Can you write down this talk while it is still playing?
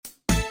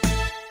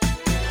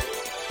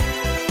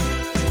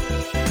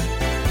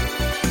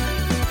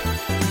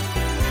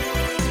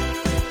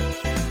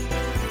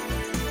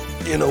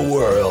In a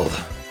world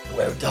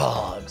where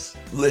dogs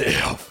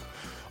live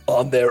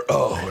on their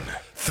own,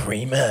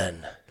 3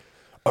 men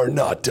are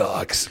not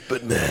dogs,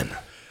 but men.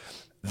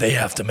 They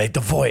have to make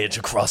the voyage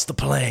across the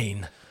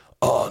plain.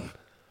 On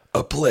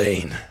a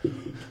plane.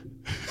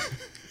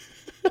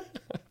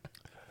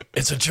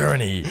 It's a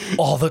journey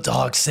all the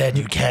dogs said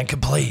you can't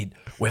complete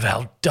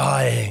without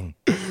dying.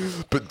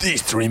 But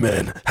these 3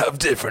 men have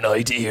different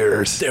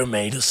ideas. They're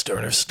made of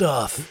sterner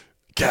stuff.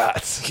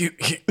 Cats.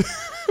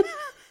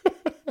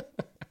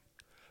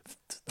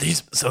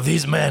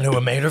 These men who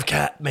are made of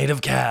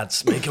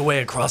cats make their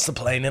way across the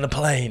plain in a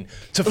plane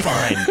to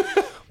find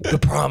the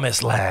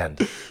promised land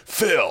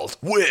Filled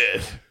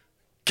with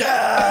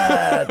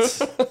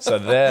cats. So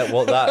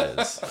what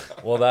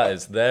that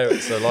is there.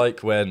 So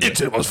like when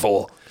it was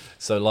full.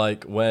 So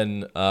like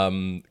when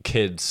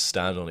kids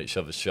stand on each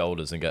other's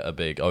shoulders and get a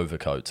big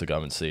overcoat to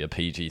go and see a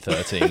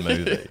PG-13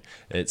 movie,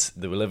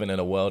 we're living in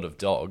a world of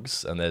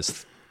dogs, and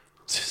there's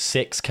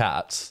 6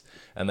 cats,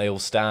 and they all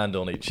stand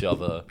on each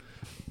other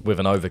with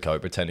an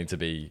overcoat pretending to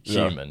be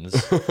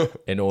humans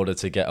in order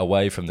to get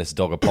away from this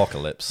dog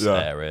apocalypse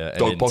area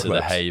and into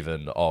the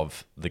haven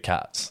of the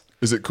cats.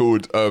 Is it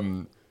called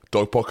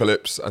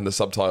Dogpocalypse and the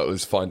subtitle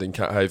is Finding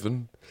Cat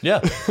Haven?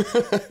 Yeah.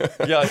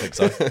 Yeah, I think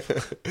so.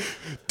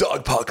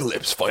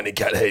 Dogpocalypse, Finding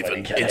Cat Haven.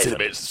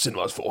 Into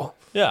cinemas 4.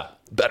 Yeah.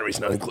 Batteries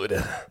not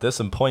included. There's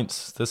some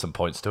points to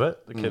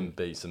it. There can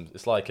be some.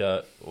 It's like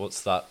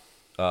what's that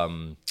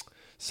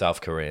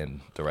South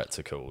Korean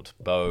director called?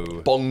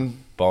 Bong.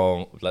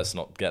 Let's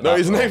not get that. No,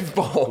 his wrong. name's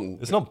Bong.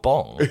 It's not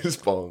Bong. It's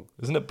Bong.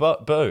 Isn't it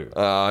Boo?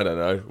 I don't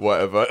know.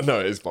 Whatever. No,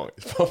 it's Bong.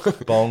 It's Bong.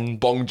 Bong.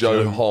 Bong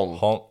Jo Hong.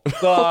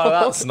 No,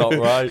 that's not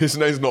right. His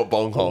name's not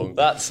Bong Hong.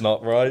 That's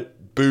not right.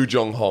 Boo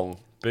Jong Hong.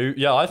 Boo.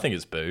 Yeah, I think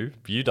it's Boo.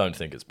 You don't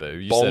think it's Boo.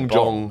 You Bong said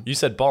Jong. You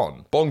said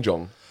Bon. Bong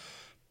Jong.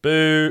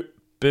 Boo.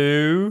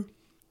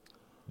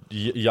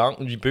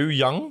 Young. Boo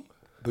Young.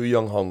 Boo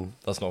Young Hong.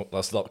 That's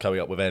not coming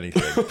up with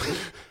anything.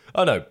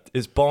 Oh no,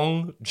 it's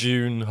Bong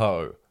Joon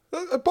Ho.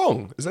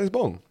 Bong. His name's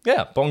Bong.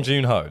 Yeah, Bong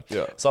Joon Ho.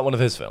 Yeah. It's like one of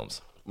his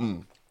films.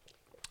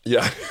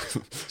 Yeah. Do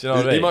you know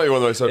what I mean? He might be one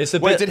of those. It's a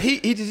Wait, bit-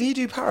 did he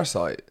do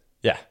Parasite?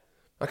 Yeah.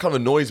 That kind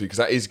of annoys me because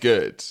that is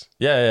good.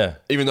 Yeah.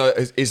 Even though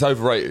it's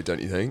overrated, don't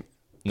you think?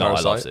 No,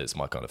 Parasite? I loved it. It's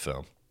my kind of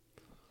film.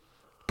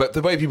 But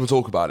the way people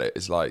talk about it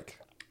is like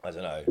I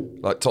don't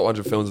know. top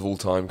 100 films of all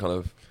time, kind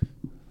of.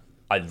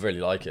 I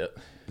really like it.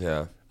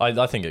 Yeah.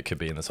 I think it could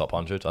be in the top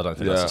 100. I don't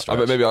think that's a Yeah.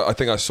 stretch. I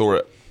think I saw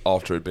it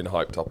after it'd been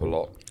hyped up a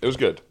lot. It was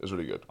good. It was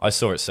really good. I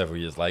saw it several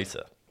years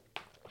later.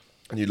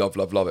 And you love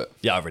it.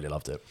 Yeah, I really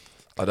loved it.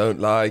 I don't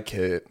like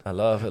it. I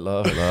love it.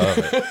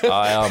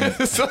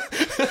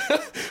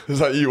 It's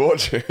like you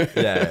watch it.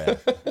 Yeah.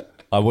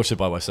 I watched it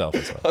by myself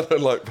as well. I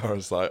don't like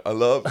Parasite. I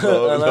love.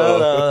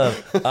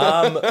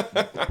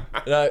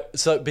 No,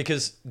 so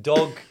because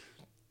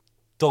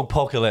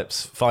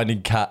Dogpocalypse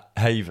Finding Cat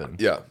Haven.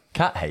 Yeah.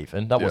 Cat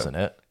Haven, that wasn't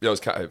it. Yeah, it was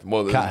Cat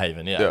Haven. Cat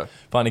Haven, yeah.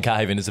 Finding Cat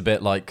Haven is a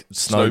bit like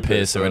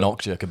Snowpiercer and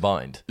Okja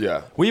combined.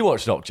 Yeah. We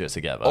watched Okja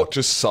together.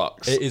 Okja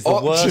sucks. It is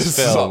the worst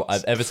film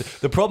I've ever seen.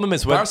 The problem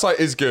is when Parasite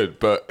is good,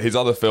 but his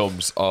other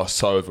films are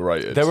so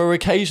overrated. there are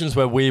occasions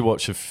where we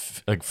watch a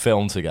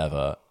film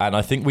together, and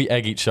I think we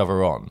egg each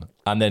other on,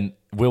 and then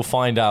we'll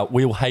find out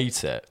we'll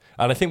hate it.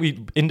 And I think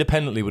we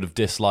independently would have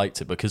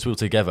disliked it because we're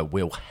together,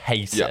 we'll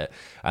hate it,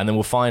 and then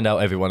we'll find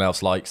out everyone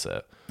else likes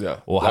it. Yeah.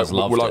 Or has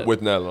loved we're it. like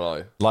with Nell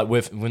and I. Like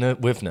with Nell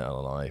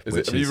and I.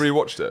 Have you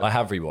rewatched it? I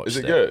have rewatched it. Is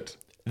it good?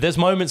 There's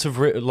moments of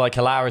like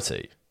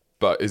hilarity,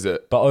 But is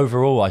it? but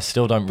overall, I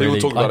still don't People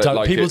really. talk about it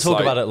like people it's talk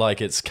like- about it like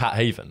it's Cat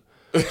Haven.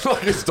 Like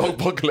it's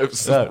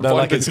Dogpocalypse. No,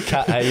 like it's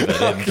Cat Haven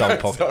in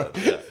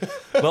Dogpocalypse.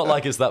 Yeah. Not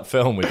like it's that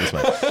film we just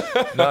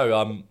made.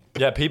 No,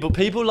 yeah,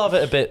 people love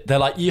it a bit. They're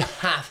like, you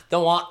have to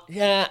what?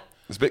 Yeah.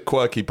 It's a bit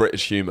quirky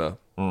British humour,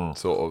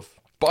 sort of.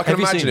 But I can Have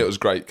you imagine seen- it was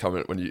great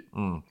coming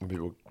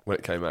when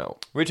it came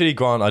out. Richard E.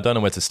 Grant, I don't know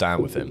where to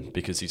stand with him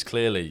because he's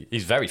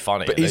very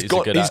funny. But and he's a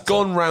good actor.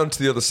 gone round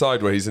to the other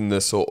side where he's in the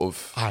sort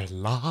of. I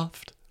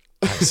laughed.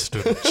 I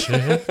stood a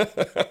chair.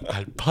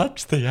 I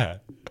punched the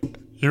air.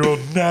 You will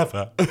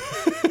never,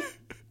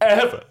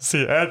 ever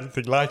see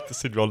anything like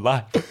this in your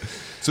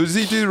life. So does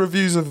he do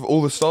reviews of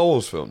all the Star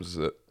Wars films? Is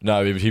it?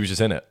 No, he was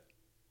just in it.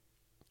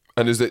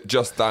 And is it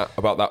just that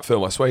about that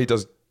film? I swear he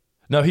does.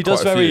 No, he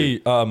does Quite a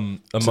very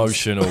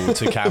emotional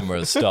to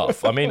camera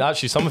stuff. I mean,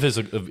 actually, some of his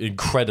are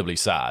incredibly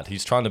sad.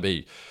 He's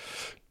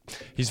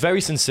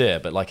very sincere,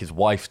 but like his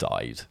wife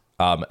died.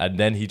 And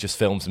then he just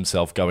films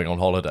himself going on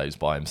holidays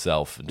by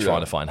himself and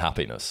trying to find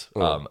happiness.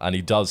 And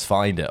he does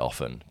find it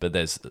often, but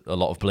there's a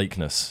lot of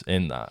bleakness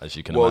in that, as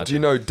you can Well, imagine. do you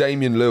know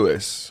Damien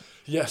Lewis?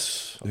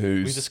 Yes.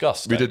 Who's We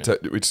discussed. We Damien.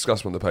 did. We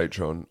discussed him on the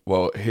Patreon.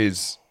 Well,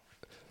 his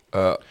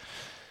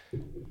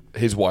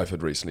wife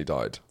had recently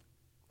died,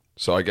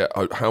 so I get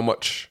how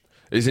much.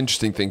 It's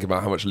interesting thinking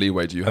about how much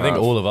leeway do you have. I think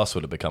all of us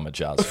would have become a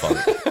jazz funk,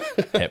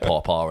 hip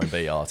hop,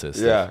 R&B artist.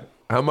 Yeah.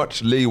 How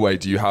much leeway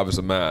do you have as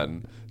a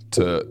man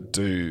to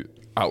do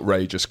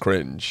outrageous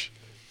cringe?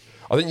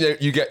 I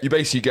think you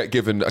basically get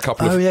given a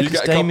couple of. Oh yeah, you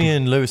because get a couple-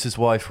 Damien Lewis's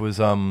wife was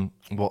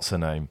what's her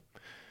name?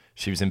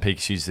 She's in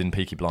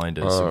Peaky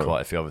Blinders and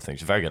quite a few other things.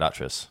 She's a very good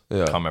actress. Yeah.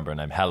 Can't remember her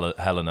name.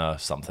 Helen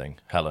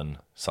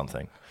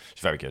something.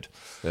 She's very good.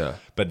 Yeah.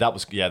 But that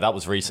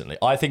was recently.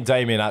 I think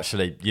Damien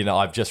actually,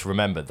 I've just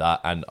remembered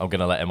that, and I'm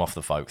gonna let him off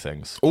the folk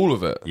things. All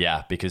of it.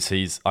 Yeah, because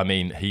he's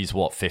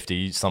what,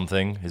 50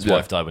 something. His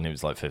wife died when he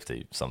was like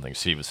 50 something.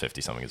 She was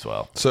 50 something as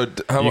well. So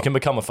You can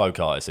become a folk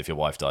artist if your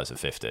wife dies at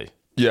 50.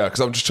 Yeah, because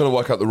I'm just trying to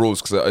work out the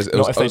rules. Because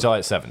Not if they die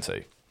at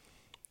 70.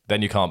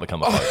 Then you can't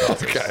become a folk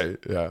artist. Okay.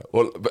 Yeah.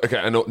 Well. Okay.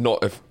 And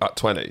not if at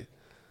 20.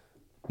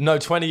 No,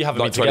 20 you haven't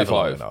Like been together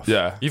long 25, enough.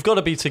 yeah. You've got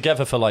to be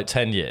together for like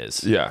 10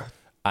 years. Yeah.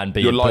 And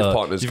be Your life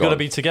partner's You've got to gone.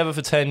 be together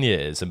for 10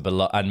 years and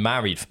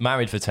married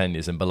for 10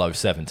 years and below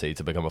 70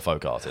 to become a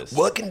folk artist.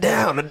 Walking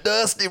down a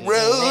dusty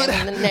road.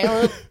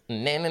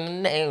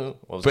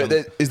 But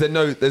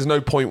there's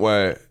no point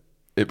where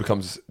it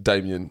becomes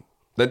Damien.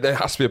 There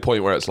has to be a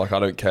point where it's like, I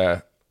don't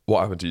care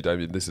what happened to you,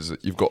 Damien.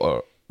 You've got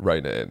to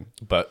rein it in.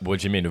 But what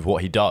do you mean with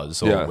what he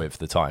does, or Yeah. with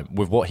the time?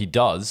 With what he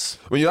does,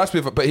 Well, you asked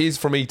me, but he's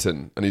from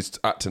Eton and he's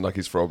acting like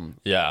he's from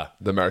yeah,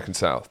 the American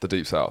South, the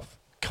Deep South.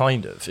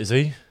 kind of. Is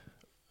he?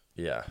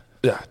 Yeah,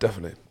 Yeah,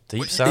 definitely.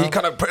 Deep He South.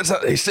 kind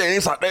of he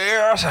sings like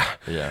this.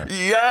 Yeah.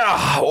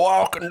 Yeah,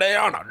 walking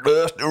down a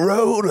dusty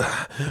road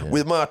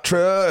with my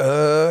truck.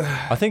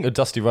 I think A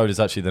Dusty Road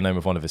is actually the name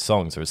of one of his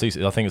songs, or at least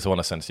I think it's the one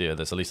I sent to you.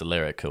 There's at least a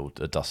lyric called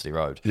A Dusty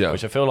Road, Yeah.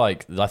 which I feel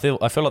like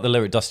the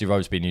lyric Dusty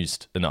Road's been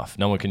used enough.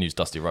 No one can use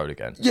Dusty Road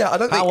again. Yeah, I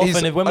don't think How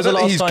often? When was the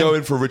last time?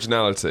 going for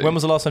originality. When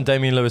was the last time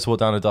Damien Lewis walked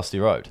down a dusty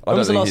road? When don't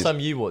was the think last he's- time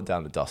you walked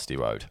down a dusty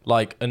road?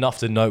 Like, enough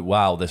to note,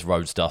 wow, this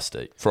road's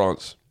dusty.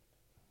 France,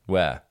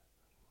 Where?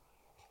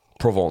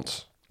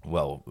 Provence,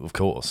 Well, of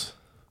course.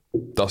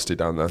 dusty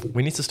down there.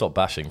 We need to stop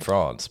bashing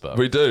France, but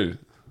We do.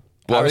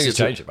 Well, Paris I is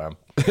think changing, man.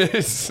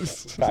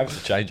 it's Paris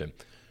is changing.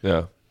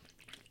 yeah,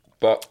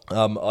 but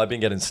I've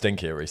been getting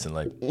stinkier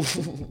recently.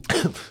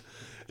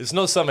 It's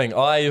not something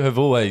I have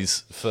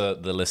always, for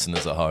the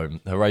listeners at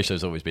home,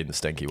 Horatio's always been the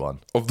stinky one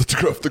of the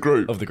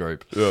group. of the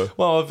group. Yeah.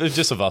 Well, it's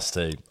just of us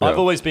two. I've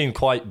always been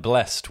quite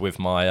blessed with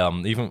my,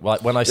 even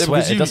like when I sweat,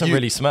 because it you- doesn't you-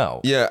 really smell.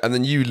 Yeah, and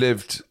then you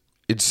lived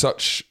in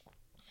such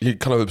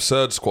kind of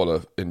absurd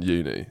squalor in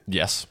uni.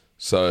 Yes.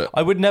 So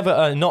I would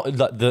never, not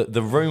like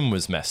the room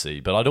was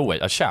messy, but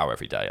I shower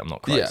every day. I'm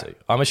not crazy. Yeah.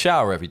 I'm a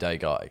shower every day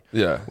guy.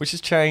 Yeah. Which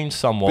has changed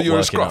somewhat. but you're a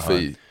working at home.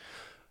 scruffy.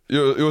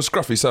 You're a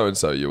scruffy so and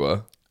so. You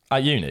were.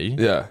 At uni?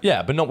 Yeah.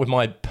 Yeah, but not with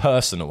my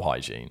personal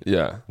hygiene.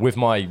 Yeah. With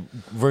my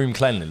room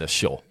cleanliness,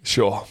 sure.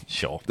 Sure.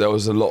 Sure. There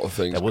was a lot of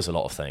things. There was a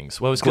lot of things.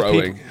 Well,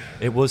 Growing.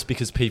 it was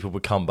because people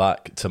would come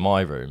back to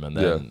my room and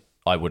then Yeah.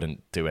 I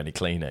wouldn't do any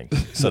cleaning.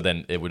 So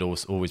then it would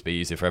always be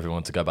easier for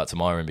everyone to go back to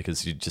my room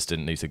because you just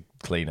didn't need to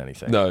clean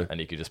anything. No. And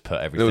you could just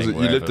put everything you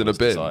wherever lived in it a was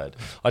bin. desired.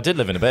 I did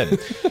live in a bin.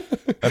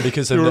 And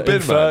because You were a in bin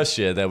man. first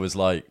year there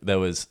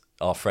was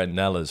our friend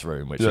Nella's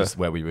room, which Yeah. is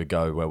where we would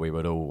go, where we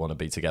would all want to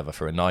be together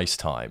for a nice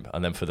time.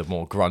 And then for the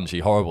more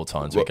grungy, horrible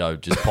times, we'd go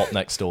just pop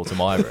next door to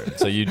my room.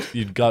 So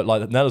you'd go,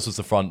 like, Nella's was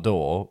the front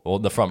door, or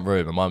the front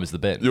room, and mine was the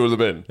bin. You were the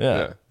bin.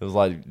 Yeah. It was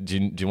like, do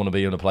you want to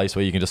be in a place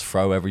where you can just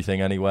throw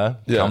everything anywhere?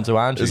 Yeah. Come to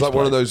Andrew's It's like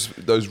one of place.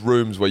 those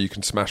rooms where you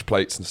can smash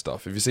plates and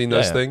stuff. Have you seen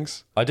those Yeah.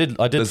 things? I did.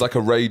 There's like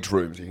a rage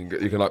room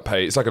you can like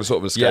pay. It's like a sort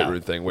of escape Yeah.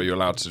 room thing where you're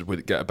allowed to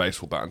get a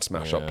baseball bat and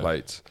smash up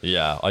plates.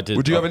 Yeah, I did.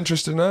 Would you have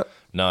interest in that?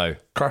 No.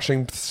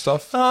 Crashing stuff?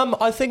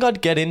 I think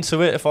I'd get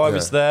into it if I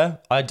was there.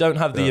 I don't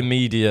have the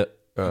immediate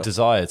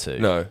desire to.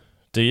 No.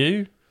 Do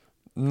you?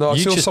 No, I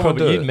You'd saw just someone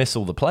do you'd it. miss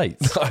all the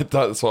plates.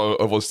 That's what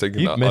I was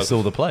thinking. You'd miss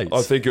all the plates.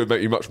 I think it would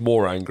make you much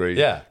more angry.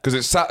 Yeah. Because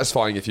it's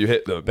satisfying if you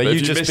hit them. But if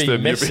you'd you just miss be them,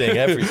 you'd missing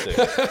everything.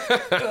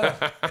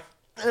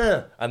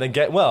 And then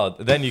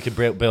then you could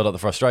build up the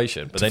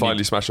frustration. But then finally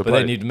you'd, smash a But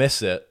then plate. you'd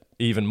miss it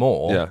even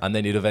more, Yeah. and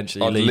then you'd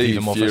eventually I'd leave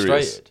even more furious.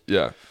 frustrated.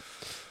 Yeah.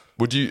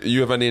 Would you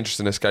have any interest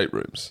in escape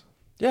rooms?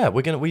 Yeah,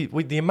 we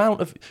the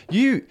amount of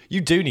you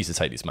do need to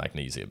take these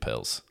magnesium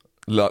pills.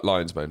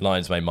 Lion's Mane.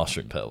 Lion's Mane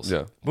mushroom pills.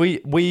 Yeah.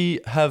 We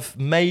have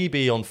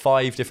maybe on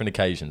 5 different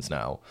occasions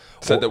now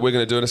Said that we're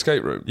going to do an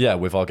escape room. yeah,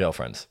 with our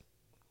girlfriends.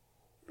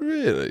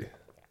 Really?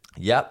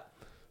 Yep.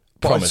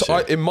 But Promise you.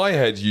 in my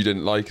head, you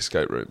didn't like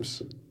escape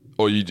rooms,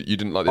 or you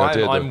didn't like the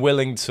idea. I'm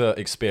willing to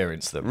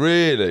experience them.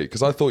 Really?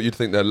 Because I thought you'd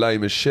think they're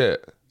lame as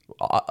shit.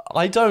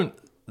 I don't.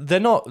 They're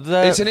not.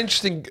 It's an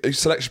interesting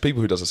selection of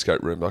people who does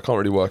escape room. I can't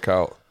really work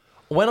out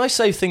When I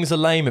say things are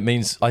lame, it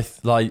means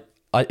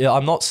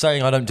I'm not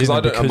saying I don't do because them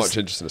I don't have because much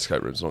interest in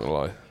escape rooms. I'm not gonna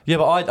lie. yeah,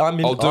 but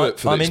I'll do it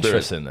for the I'm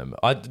experience. interested in them.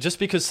 Just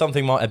because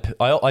something might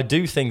I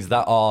do things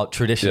that are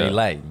traditionally Yeah.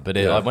 lame, but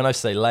Yeah. when I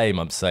say lame,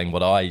 I'm saying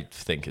what I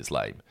think is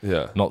lame.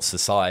 Yeah. Not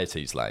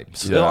society's lame.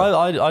 So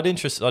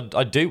Yeah.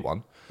 I'd do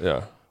one.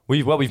 Yeah.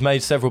 We've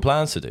made several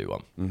plans to do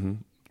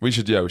one. We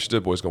should do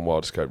a Boys Gone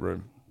Wild escape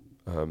room.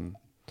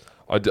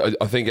 I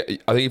think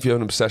if you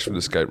have an obsession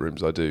with escape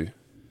rooms, I do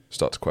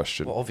start to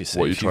question. Well, obviously,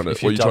 what you're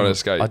trying to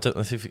escape. I don't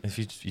know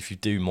if you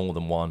do more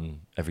than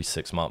one every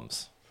 6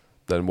 months,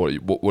 Then what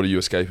are you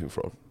escaping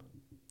from?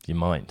 your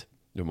mind.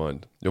 Your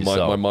mind.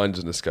 Yourself. My mind's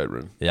an escape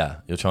room. Yeah,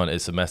 you're trying.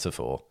 It's a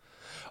metaphor.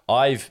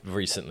 I've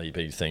recently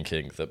been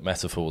thinking that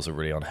metaphors are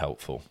really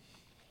unhelpful.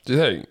 Do you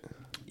think?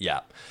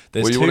 Yeah,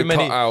 there's Well, you too wanna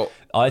many. cut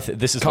out-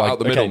 this is cut my out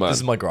the middleman. This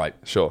is my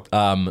gripe. Sure.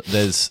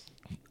 There's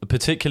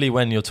particularly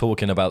when you're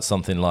talking about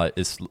something like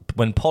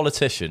when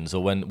politicians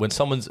or when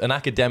an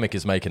academic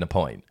is making a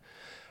point,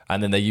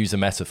 and then they use a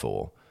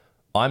metaphor.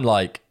 I'm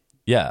like,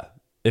 yeah.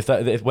 If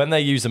when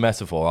they use a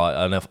metaphor,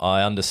 and if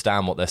I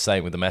understand what they're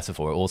saying with the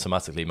metaphor, it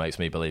automatically makes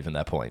me believe in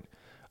their point.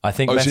 I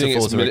think so you think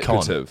metaphors it's are a con.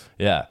 manipulative?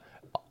 Yeah.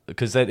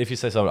 Because then if you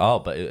say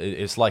something, but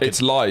it's like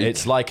It's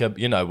like-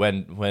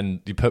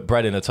 when you put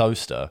bread in a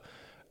toaster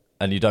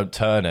and you don't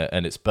turn it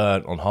and it's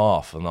burnt on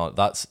half, and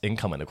that's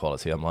income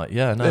inequality. I'm like,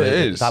 yeah, no, It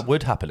is. that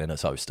would happen in a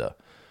toaster.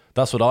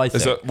 That's what I think.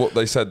 Is that what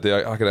they said,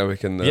 the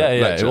academic in the Yeah,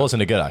 lecture? it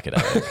wasn't a good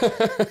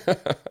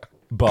academic.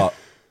 But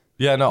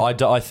yeah, no,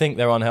 I think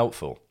they're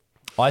unhelpful.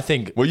 I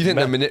think. Well, you think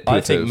they're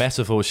manipulative? I think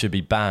metaphors should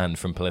be banned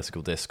from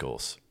political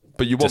discourse.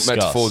 But you want Discuss.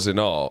 metaphors in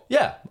art.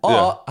 Yeah,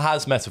 art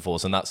has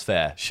metaphors, and that's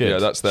fair. Yeah,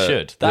 that's there.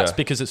 Should. That's Yeah.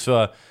 because it's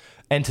for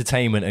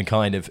entertainment and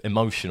kind of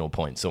emotional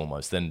points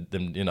almost than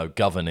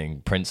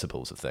governing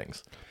principles of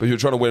things. But you're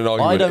trying to win an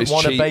argument. I don't it's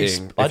want to cheating base.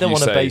 I if don't you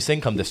want to say- base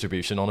income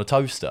distribution on a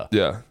toaster.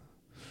 Yeah.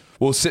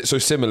 Well, so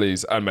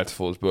similes and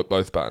metaphors, but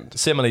both banned.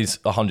 Similes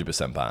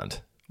 100% banned.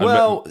 And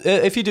Well,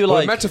 if you do Well,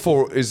 like a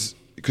metaphor is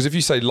because if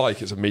you say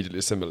like, it's immediately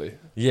a simile.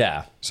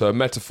 yeah. So a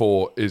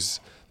metaphor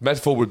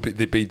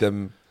would be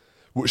them.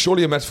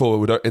 Surely a metaphor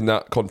would, in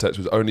that context,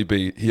 would only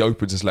be he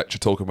opens his lecture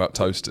talking about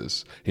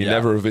toasters. He Yeah.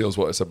 never reveals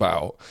what it's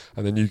about,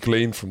 and then you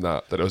glean from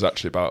that it was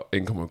actually about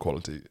income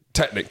inequality.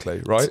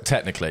 Technically, right?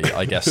 Technically,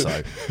 I guess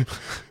so.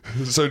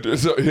 So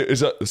is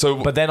that so?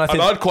 But then I think-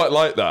 and I'd quite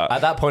like that.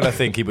 At that point, I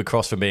think he would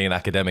cross from being an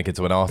academic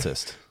into an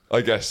artist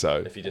I guess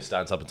so. if he just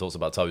stands up and talks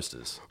about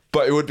toasters.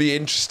 But it would be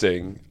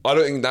interesting. I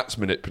don't think that's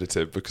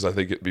manipulative because I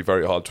think it'd be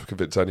very hard to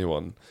convince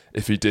anyone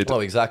if he did. Oh,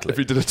 exactly. If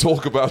he did a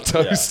talk about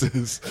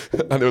toasters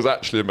and it was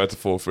actually a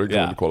metaphor for income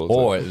Yeah. inequality,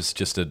 Or it was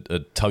just a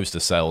toaster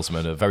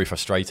salesman, a very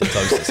frustrated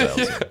toaster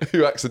salesman.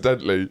 who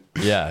accidentally,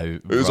 Yeah,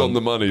 Who's on the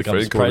money for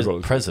becomes income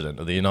inequality. president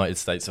of the United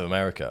States of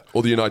America.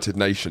 or the United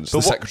Nations, the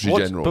Secretary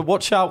General. But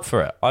watch out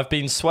for it. I've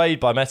been swayed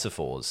by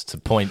metaphors to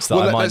points that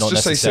I might let's not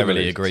just say necessarily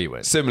similes. agree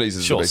with. Similes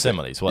is sure, the big thing.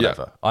 similes,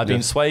 whatever. Yeah. I've been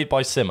Yeah. swayed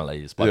by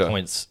similes, by Yeah.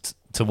 points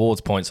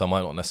towards points I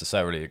might not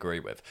necessarily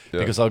agree with, Yeah.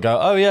 because I'll go,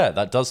 oh yeah,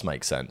 that does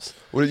make sense.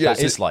 Well, yeah,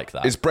 that is like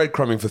that. It's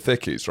breadcrumbing for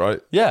thickies, right?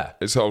 Yeah.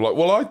 It's sort of like,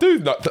 well, I do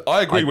that.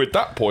 I agree with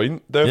that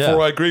point, therefore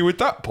Yeah. I agree with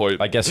that point.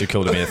 I guess you're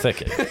calling me a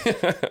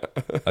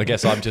thickie. I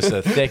guess I'm just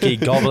a thickie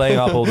gobbling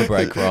up all the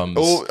breadcrumbs.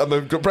 And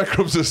the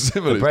breadcrumbs are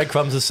similes.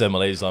 Breadcrumbs are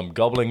similes. I'm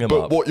gobbling them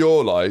But up. what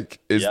you're like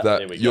is Yeah, here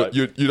that we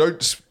you go.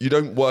 you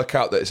don't work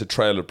out that it's a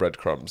trail of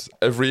breadcrumbs.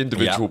 Every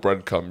individual Yeah.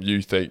 breadcrumb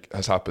you think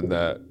has happened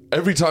there.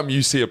 Every time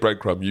you see a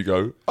breadcrumb, you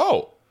go,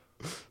 oh.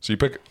 So you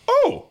pick,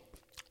 oh,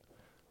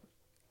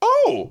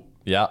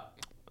 Yeah. right.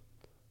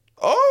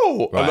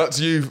 Right. And that's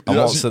you. And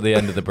that's what's you- at the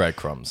end of the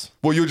breadcrumbs?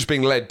 well, you're just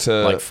being led to,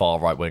 Like far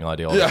right wing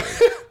ideology.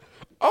 yeah.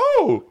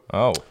 Oh,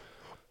 Oh.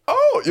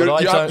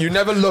 I don't- you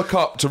never look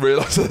up to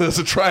realise that there's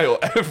a trail.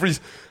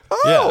 Yeah.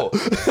 Oh,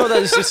 No,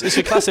 it's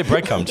a classic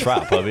breadcrumb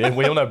trap. I mean,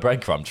 we all know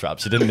breadcrumb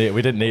traps. We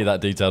didn't need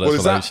that detailed well,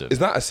 explanation. is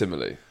that a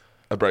simile?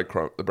 A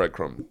breadcrumb, the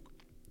breadcrumb.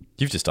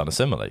 You've just done a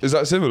simile. Is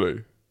that a simile?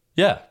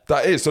 Yeah.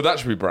 That is. So that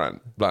should be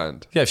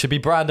bland. Yeah, it should be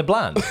brand and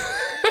bland.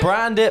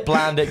 Brand it,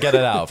 bland it, get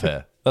it out of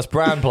here. That's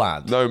brand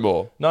bland. No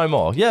more. No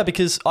more. Yeah,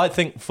 because I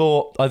guess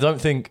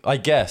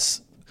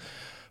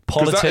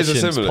that is a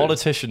simile.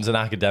 politicians and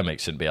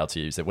academics shouldn't be able to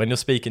use it. When you're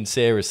speaking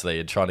seriously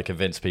and trying to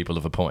convince people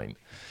of a point,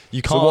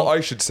 you can't. So what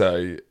I should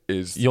say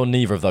is, you're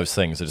neither of those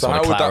things. I just so want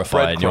how to would that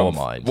clarify in your breadcrumb?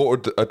 mind. What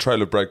would a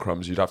trail of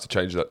breadcrumbs? You'd have to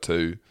change that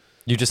to.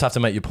 You just have to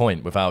make your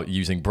point without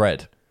using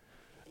bread.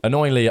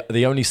 Annoyingly,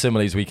 the only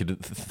similes we could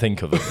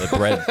think of are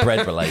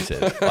bread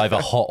related, either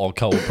hot or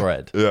cold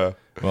bread. Yeah.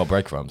 Well,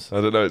 breadcrumbs.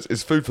 I don't know.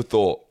 It's food for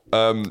thought.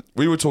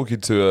 We were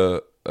talking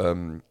to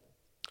an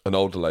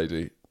older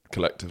lady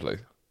collectively.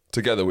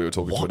 Together, we were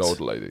talking to an What?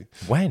 older lady,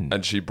 When?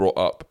 and she brought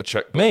up a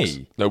checkbook.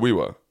 Me? No, we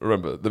were.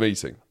 Remember the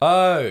meeting?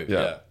 Oh,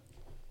 Yeah.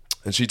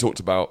 And she talked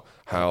about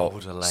how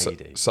Older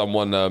lady.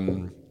 someone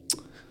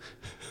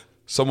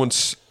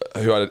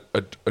who had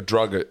a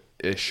drug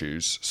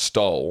issues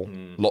stole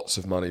lots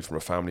of money from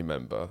a family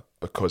member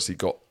because he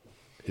got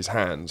his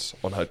hands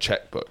on her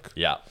checkbook.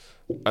 Yeah.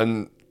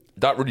 And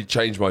that really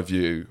changed my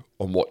view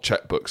on what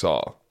checkbooks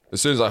are.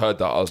 As soon as I heard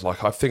that, I was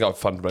like, I think I've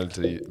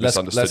fundamentally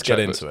misunderstood Let's get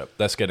checkbooks. into it.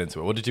 Let's get into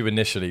it. What did you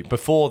initially,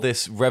 before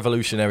this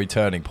revolutionary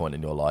turning point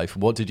in your life,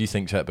 what did you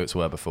think checkbooks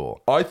were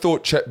before? I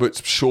thought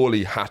checkbooks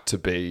surely had to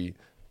be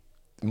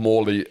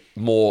more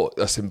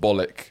a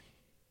symbolic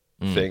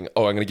thing.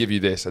 Oh, I'm going to give you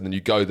this, and then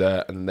you go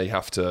there, and it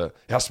has to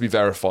be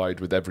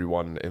verified with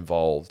everyone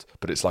involved.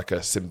 But it's like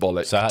a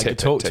symbolic. So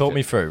talk ticket.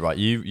 me through, right?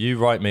 You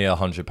write me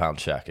 £100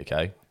 check,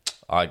 okay?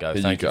 I go,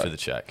 Here thank you go. for the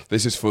check.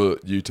 This is for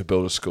you to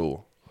build a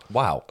school.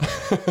 Wow.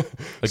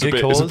 It's a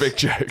big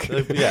check.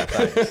 Yeah,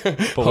 thanks.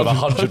 But with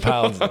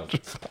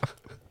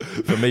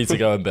 £100 for me to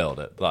go and build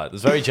it. Like,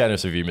 it's very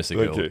generous of you, Mr.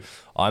 Thank Gill. you.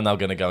 I'm now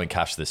going to go and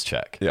cash this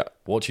check. Yeah.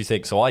 What do you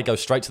think? So I go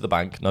straight to the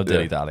bank, no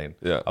dilly-dallying.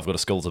 Yeah. I've got a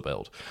school to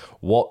build.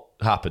 What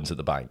happens at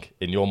the bank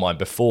in your mind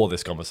before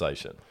this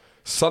conversation?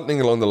 Something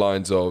along the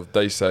lines of,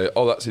 they say,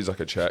 oh, that seems like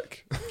a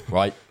check.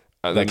 Right.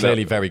 And They're then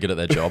clearly very good at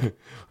their job.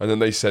 And then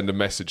they send a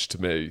message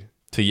to me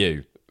To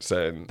you.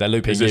 saying, They're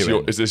looping is this you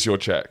in. Is this your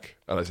check?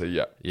 And I say,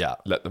 yeah. Yeah.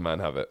 Let the man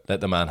have it. Let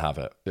the man have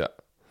it. Yeah.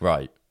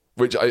 Right.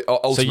 Which I So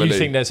ultimately... you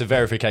think there's a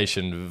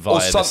verification or via the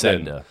something.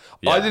 sender?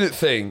 Yeah. I didn't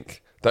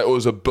think that it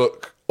was a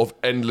book of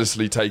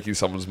endlessly taking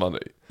someone's money.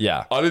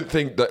 Yeah. I didn't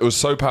think that it was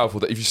so powerful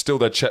that if you steal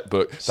their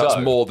checkbook, that's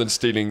So- more than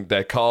stealing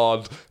their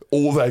card,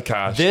 all their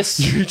cash. This-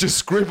 You just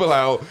scribble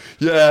out,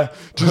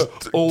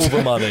 just All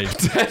the money.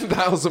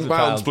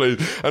 £10,000,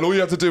 please. And all you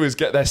have to do is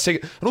get their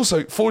signature. And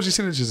also, forging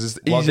signatures is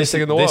the easiest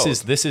thing in the world.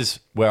 This is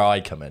where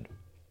I come in.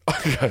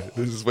 Okay,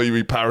 this is where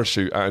you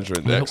parachute Andrew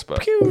and the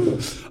expert. Pew.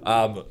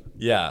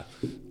 Yeah.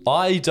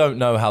 I don't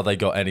know how they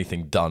got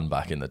anything done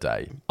back in the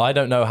day. I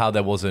don't know how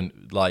there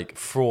wasn't like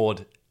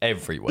fraud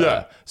everywhere.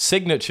 Yeah.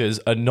 Signatures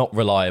are not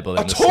reliable in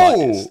At the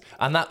slightest. all.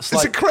 And that's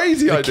It's like a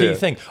crazy the idea. key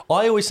thing.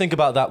 I always think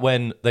about that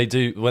when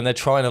they're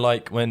trying to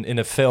like when in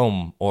a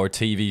film or a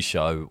TV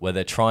show where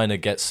they're trying to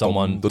get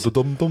someone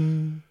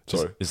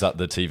Sorry. Is that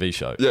the TV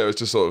show? Yeah, it's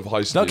just sort of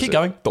heist No, music. keep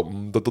going.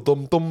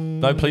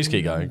 No, No, please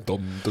keep going.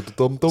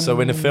 So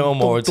in a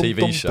film or a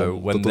TV show,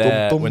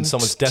 when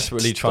someone's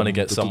desperately trying to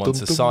get someone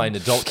to sign a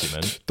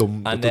document,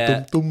 and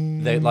they're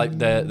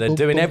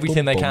doing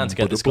everything they can to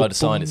get this guy to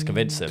sign it to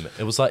convince him.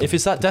 It was like, if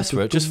it's that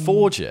desperate, just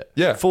forge it.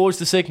 Yeah. Forge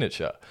the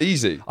signature.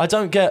 Easy.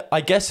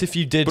 I guess if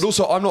you did, But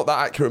also, I'm not that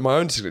accurate in my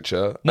own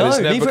signature. No, and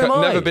it's neither am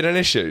I. never been an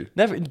issue.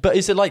 never. But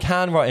is it like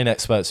handwriting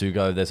experts who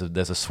go, there's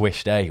a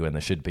swished A when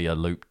there should be a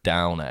looped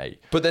down A?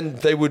 But then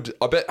they would,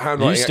 I bet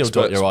handwriting You still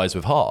experts... dot your I's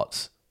with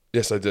hearts.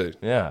 Yes, I do.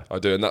 Yeah. I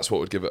do, and that's what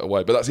would give it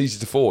away. But that's easy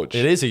to forge.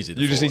 It is easy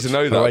to You just need forge. to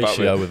know that about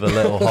Horatio me. with a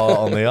little heart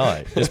on the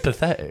eye. It's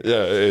pathetic.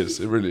 Yeah, it is.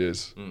 It really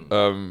is.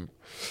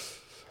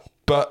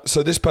 But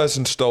so this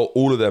person stole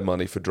all of their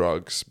money for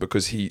drugs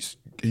because he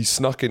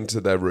snuck into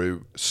their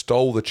room,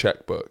 stole the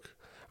checkbook,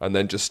 and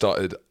then just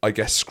started, I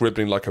guess,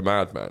 scribbling like a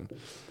madman.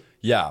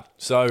 Yeah.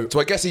 So So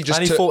I guess he just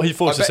and he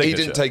forged I the bet he signature.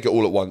 didn't take it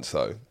all at once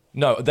though.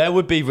 No,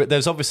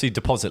 there's obviously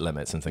deposit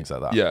limits and things like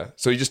that. Yeah.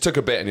 So he just took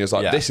a bit and he was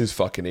like, Yeah. this is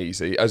fucking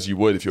easy, as you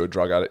would if you're a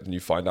drug addict and you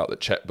find out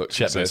that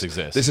checkbooks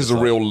exist. This is It's a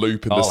like, real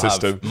loop in the I'll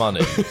system. have money.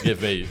 Give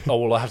me.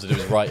 All I have to do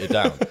is write it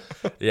down.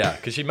 Yeah,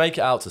 because you make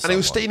it out to And someone. he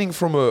was stealing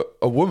from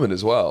a woman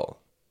as well.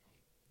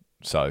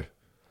 So,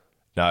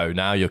 no,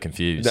 now you're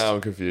confused. Now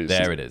I'm confused.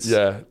 There it is.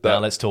 Yeah. Now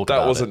let's talk that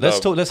about wasn't it. Let's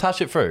dumb. talk. Let's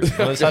hash it through.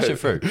 Let's hash it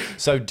through.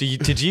 So,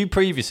 did you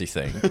previously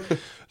think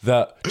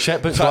that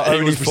checkbooks That were he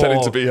only was pretending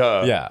for to be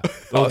her? Yeah.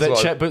 Or that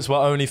That's checkbooks were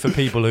only for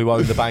people who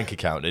own the bank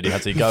account, and you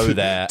had to go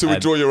there To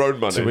withdraw your own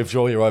money. To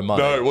withdraw your own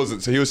money. No, it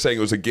wasn't. So he was saying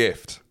it was a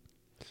gift.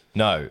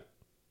 No.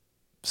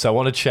 So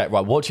on a check,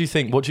 right? What do you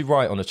think? What do you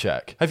write on a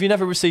check? Have you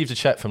never received a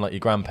check from like your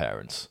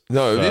grandparents?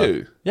 No, have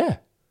you? Yeah.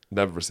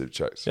 Never received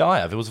checks. Yeah, I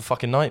have. It was a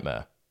fucking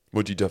nightmare.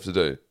 What did you have to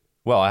do?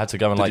 Well, I had to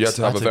go and Did like. you have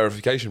to I have had a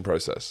verification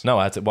process? No,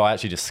 I had to. Well, I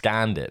actually just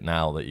scanned it.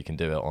 Now that you can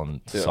do it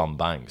on some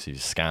banks, you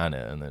just scan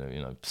it and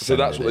then So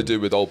that's what they do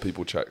with old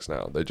people checks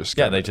now. They just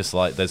Yeah, scan they it. just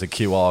like there's a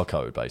QR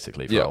code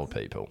basically for Yeah. old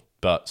people.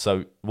 But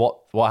so what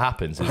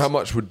happens is How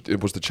much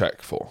was the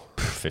check for?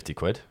 50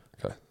 quid.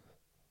 Okay,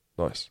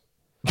 nice.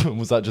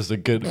 Was that just a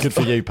good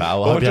for you,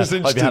 pal? I I'm hope, just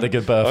hope you had a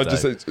good I birthday.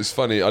 just it's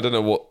funny. I don't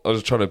know what I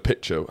was trying to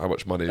picture how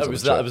much money is It on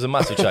was the check. it was a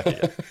massive check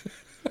again.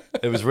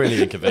 It was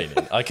really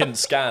inconvenient. I couldn't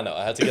scan it.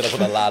 I had to get up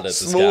on a ladder to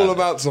scan Small it.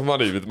 amounts of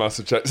money with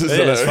massive checks. It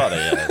Isn't is it? funny,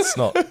 yeah. It's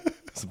not.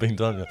 It's been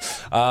done.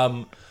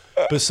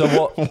 But so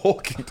what?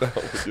 Walking down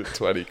with your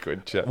 20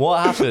 quid check.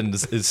 What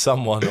happens is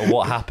someone, or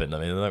what happened? I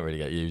mean, they don't really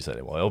get used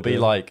anymore. It'll be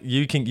like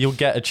you'll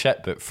get a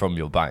checkbook from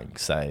your bank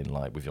saying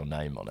like with your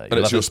name on it. And You'll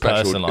it's have your this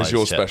special. It's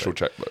your personalised special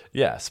checkbook. checkbook.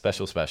 Yeah,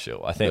 special.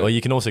 I think. Yeah. Or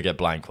you can also get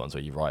blank ones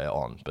where you write it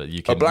on. But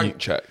you can A blank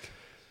check.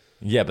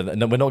 Yeah, but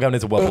no, we're not going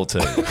into World War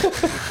II.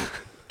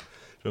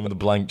 Remember the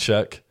blank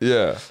check?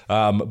 Yeah.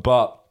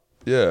 But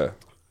Yeah.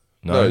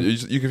 No.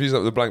 you confuse that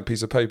with a blank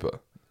piece of paper.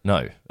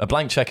 no, a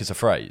blank check is a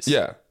phrase.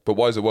 Yeah, but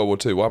why is it World War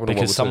II? What happened in World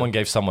War Because someone II?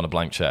 gave someone a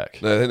blank check.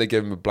 No, I think they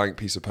gave him a blank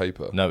piece of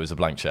paper. No, it was a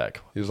blank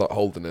check. He was like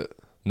holding it.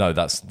 No,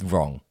 that's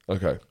wrong.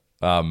 Okay.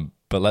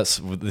 But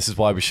this is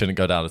why we shouldn't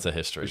go down into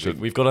history.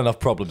 We've got enough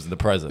problems in the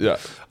present. Yeah.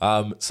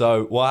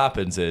 So what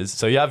happens is,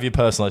 so you have your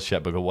personalised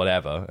checkbook or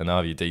whatever, and I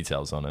have your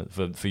details on it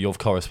for your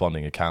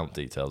corresponding account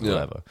details, Yeah.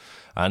 whatever.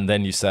 And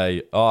then you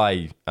say,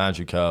 I,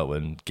 Andrew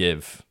Kerwin,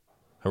 give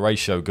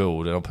Horatio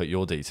Gould, and I'll put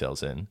your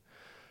details in,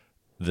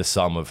 the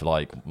sum of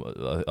like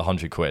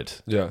 100 quid.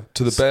 Yeah.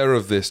 To the bearer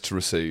of this to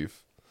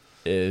receive.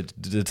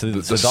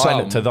 To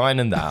sum. thine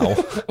and thou.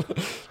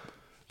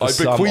 I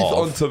sum bequeath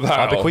of- unto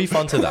thou. I bequeath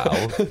unto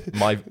thou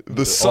my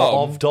The sum.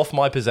 of doth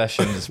my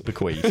possessions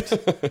bequeathed.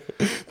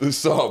 The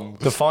sum.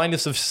 The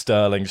finest of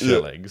sterling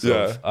shillings.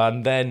 Yeah.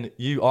 And then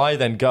I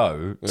then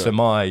go to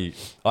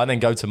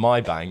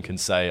my bank and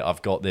say,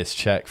 I've got this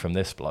check from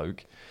this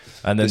bloke.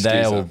 And then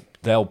This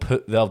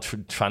they'll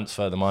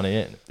transfer the money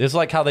in. It's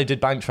like how they did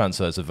bank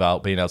transfers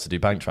without being able to do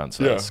bank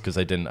transfers Yeah. because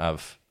they didn't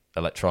have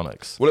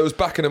electronics. Well, it was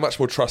back in a much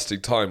more trusting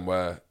time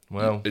where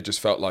Well- it just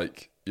felt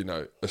like you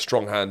know, a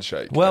strong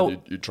handshake. Well-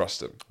 and you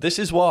trust him. This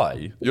is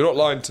why. You're not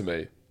lying to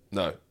me.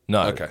 No.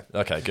 No. Okay.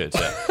 Okay, good.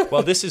 Yeah.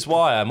 Well, this is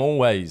why I'm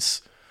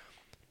always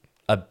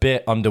a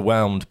bit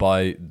underwhelmed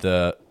by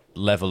the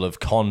level of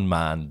con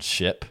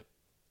manship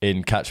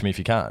in Catch Me If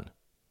You Can.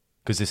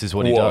 Because this is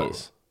what he Whoa.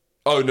 does.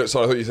 Oh no!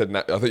 Sorry, I thought you said.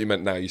 I thought you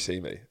meant Now You See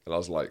Me, and I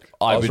was like,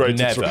 I was would ready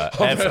to never,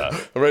 ever.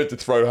 I'm ready to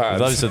throw hands.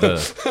 Those are the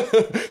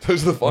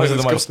those are the those are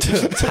the finest.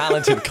 most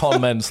talented con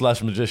men /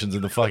 magicians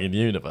in the fucking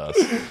universe.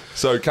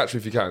 So Catch Me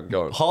If You Can.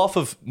 Go on.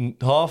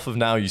 Half of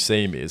Now You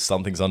See Me is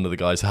something's under the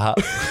guy's hat.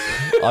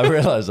 I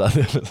realise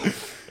that.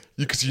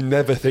 Because you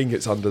never think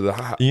it's under the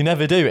hat. You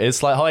never do.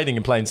 It's like hiding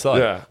in plain sight.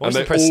 Yeah, What's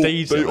and the they all-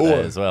 prestige they of all-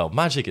 it as well?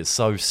 Magic is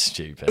so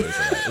stupid, isn't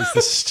it? It's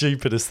the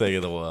stupidest thing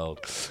in the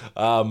world.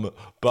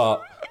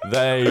 But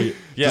they,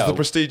 Does the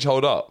prestige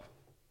hold up?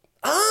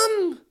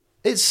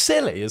 it's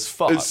silly as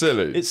fuck. It's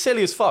silly. It's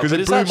silly as fuck. Because but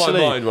it it's blew actually,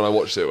 my mind when I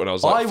watched it when I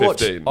was like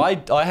 15.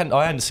 I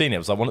hadn't seen it. It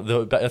was like one of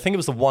the. I think it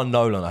was the one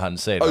Nolan I hadn't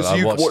seen. Oh, and so I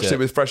you watched it it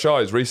with fresh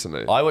eyes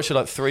recently? I watched it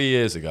like 3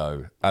 years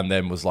ago, and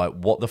then was like,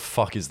 "What the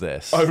fuck is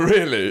this?" Oh,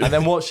 really? And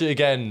then watched it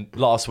again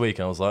last week,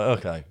 and I was like,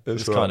 "Okay,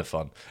 it's right. kind of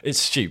fun. It's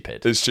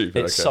stupid. It's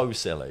stupid, It's okay. so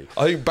silly."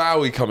 I think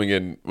Bowie coming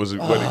in was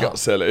when it got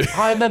silly.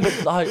 I remember,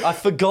 I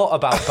forgot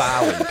about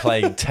Bowie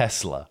playing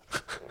Tesla.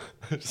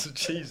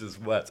 Jesus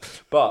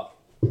wet. But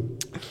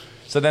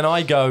so then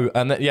I go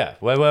and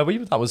where were we?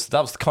 That was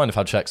kind of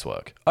how checks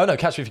work. Oh no,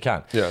 Catch Me If You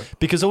Can. Yeah.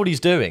 Because all he's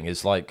doing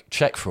is like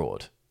check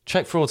fraud.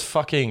 Check fraud's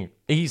fucking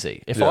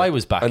easy. If Yeah. I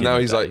was back and in now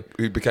the he's day, like,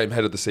 he became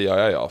head of the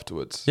CIA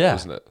afterwards. yeah,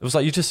 Wasn't it? It was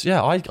like you just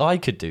I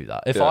could do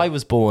that if Yeah. I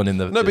was born in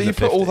the No, but in he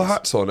the put all the 50s.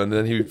 hats on and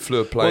then he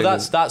flew a plane. Well,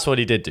 that's what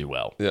he did do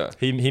well. Yeah.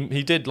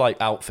 he did like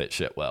outfit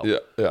shit well.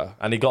 yeah.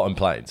 And he got in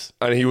planes.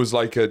 And he was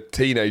like a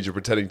teenager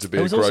pretending to be It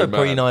a was grown also man.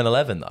 pre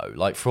 9/11 though.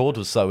 Like fraud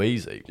was so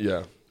easy.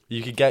 Yeah.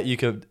 You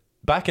could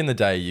back in the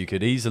day you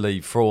could easily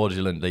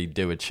fraudulently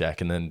do a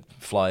check and then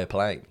fly a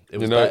plane. It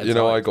was better I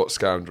times. got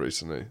scammed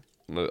recently.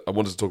 And I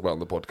wanted to talk about it on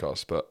the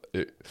podcast, but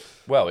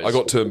I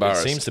got too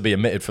embarrassed. It seems to be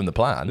omitted from the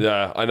plan.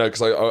 Yeah, I know,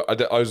 because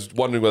I was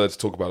wondering whether to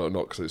talk about it or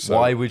not, because it's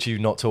Why would you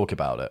not talk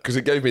about it? Because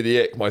it gave me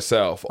the ick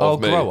myself. Oh,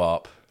 Of me. grow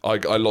up. I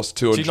lost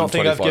 225 Do you not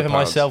think I've given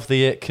pounds. myself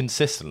the ick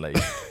consistently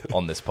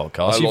on this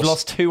podcast? You've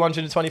lost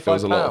 225 That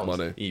was a pounds. lot of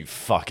money. You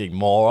fucking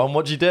moron.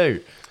 What'd you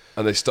do?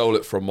 And they stole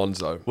it from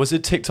Monzo. Was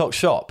it TikTok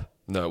Shop?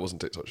 No, it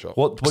wasn't TikTok Shop.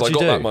 What- 'Cause what'd I you got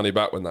do? that money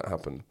back when that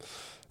happened.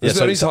 Yeah, This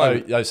is the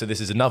only time. so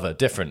this is another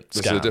different scam.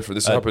 This is a different-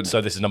 this happened-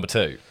 So this is number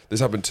 2. This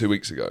happened 2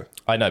 weeks ago.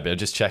 I know, but I'm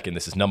just checking.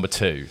 This is number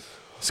 2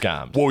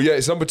 scammed. Well, yeah,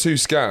 it's number 2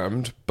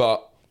 scammed,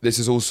 but this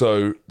is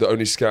also the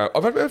only scam.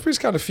 I've been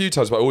scammed a few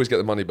times, but I always get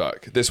the money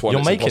back. This one,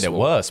 You're it's making impossible. it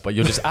worse, but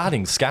you're just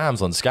adding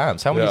scams on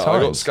scams. How many Yeah, I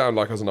got times? scammed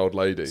like I was an old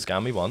lady.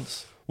 Scam me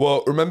once.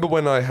 Well, remember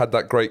when I had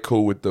that great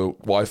call with the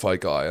Wi-Fi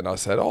guy, and I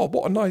said, "Oh,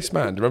 what a nice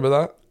man." Do you remember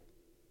that?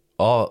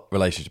 Our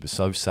relationship is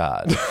so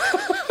sad.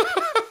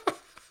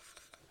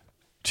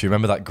 Do you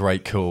remember that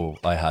great call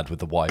I had with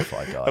the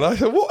Wi-Fi guy? And I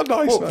said, "What a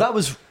nice Well, man." that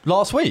was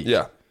last week.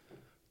 Yeah,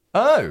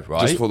 Oh,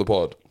 right. just for the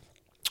pod.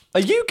 Are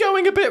you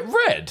going a bit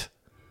red?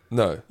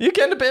 No, You're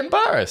getting a bit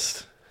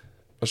embarrassed.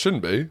 I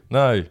shouldn't be.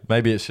 No,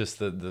 maybe it's just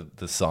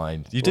the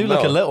sign. You do Well,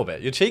 look no. a little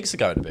bit. Your cheeks are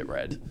going a bit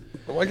red.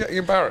 Am I getting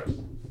embarrassed?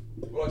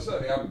 Well, I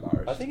certainly am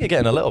embarrassed. I think you're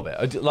getting a little bit.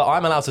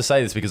 I'm allowed to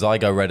say this because I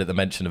go red at the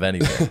mention of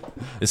anything.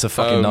 It's a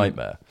fucking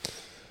nightmare.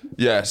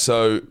 Yeah,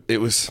 so it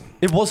was.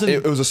 It wasn't.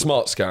 It was a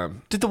smart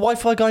scam. Did the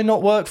Wi-Fi guy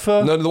not work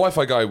for? No, the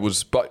Wi-Fi guy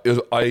was, but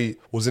I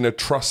was in a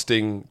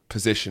trusting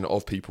position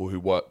of people who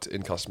worked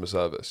in customer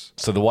service.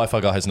 So the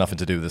Wi-Fi guy has nothing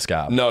to do with the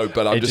scam. No,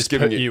 but I'm it just just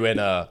giving put you- you in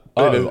a.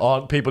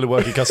 Aren't people who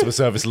work in customer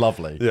service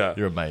lovely? Yeah.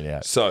 You're a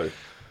maniac. So,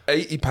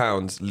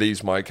 £80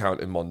 leaves my account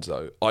in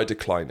Monzo. I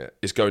decline it.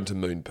 It's going to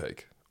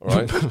Moonpig. All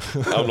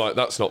right. I'm like,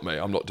 that's not me.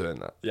 I'm not doing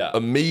that. Yeah.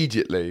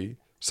 Immediately,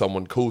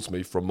 someone calls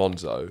me from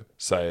Monzo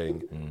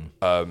saying,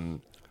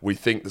 "We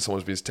think that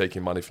someone's been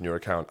taking money from your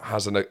account.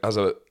 Has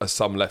a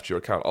sum left your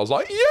account?" I was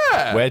like,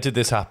 "Yeah." Where did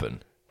this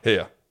happen?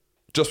 Here,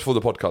 just before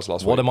the podcast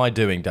last What week. am I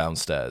doing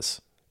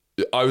downstairs?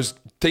 I was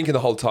thinking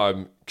the whole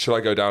time, should I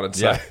go down and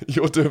say, Yeah.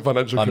 "You're doing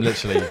financial?" I'm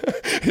literally,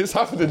 It's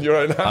happened in your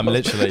own house. I'm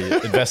literally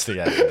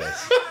investigating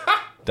this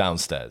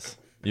downstairs.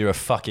 You're a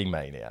fucking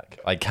maniac.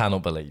 I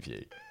cannot believe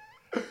you.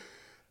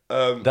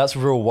 That's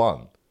rule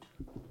 1.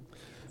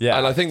 Yeah.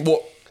 And I think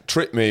what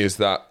tricked me is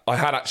that I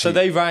had actually. so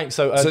they rang.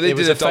 So So they it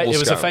was did a double it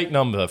was a scam. fake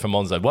number from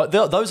Monzo. What?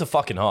 Those are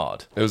fucking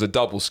hard. It was a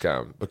double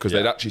scam because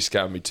Yeah. they'd actually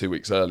scammed me 2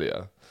 weeks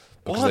earlier.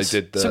 Because What? they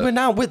did the. So we're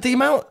now with the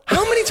amount.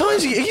 How many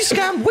times are you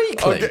scammed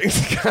weekly? I'm getting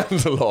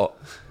scammed a lot.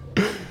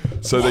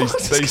 So they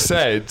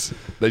said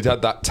they'd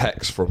had that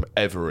text from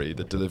Every,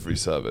 the delivery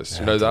service.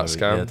 You know that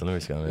scam? Yeah,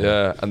 delivery scam.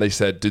 Yeah, and they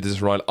said, "Did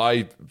this right?"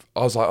 I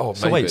was like, "Oh,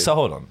 So maybe." wait. So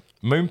hold on.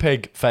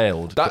 Moonpig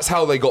failed. That's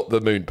how they got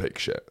the Moonpig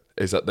shit.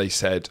 Is that they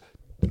said,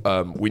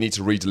 "We need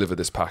to redeliver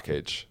this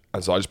package,"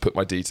 and so I just put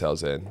my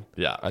details in.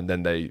 Yeah. and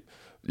then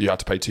you had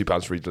to pay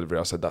 £2 for redelivery.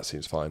 I said that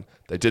seems fine.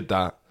 They did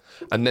that,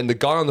 and then the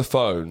guy on the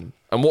phone.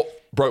 And what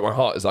broke my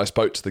heart is I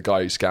spoke to the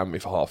guy who scammed me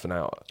for half an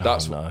hour.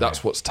 That's no.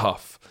 that's what's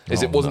tough.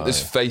 Is Oh, it wasn't no.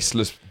 this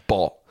faceless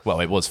bot. Well,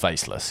 it was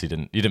faceless. You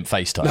didn't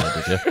FaceTime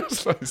it, did you? It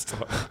was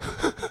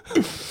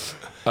FaceTime.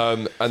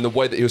 And the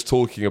way that he was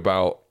talking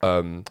about,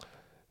 And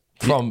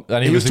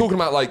he was talking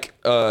about like,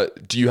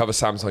 do you have a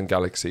Samsung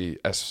Galaxy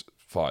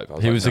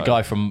S5? He was a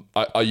guy from.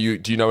 Do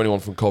you know anyone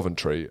from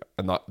Coventry?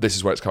 And this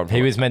is where it's coming from.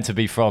 He was meant to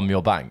be from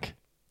your bank.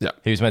 Yeah.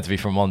 He was meant to be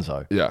from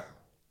Monzo. Yeah.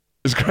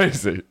 It's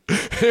crazy.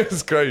 It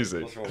was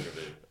crazy. What's wrong with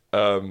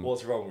you?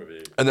 What's wrong with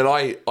you? And then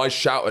I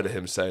shouted at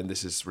him saying,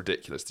 "This is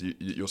ridiculous.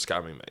 You're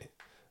scamming me."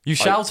 You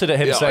shouted at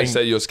him saying, "I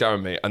say you're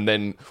scamming me," and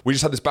then we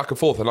just had this back and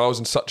forth, and I was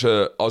in such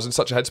a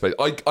headspace.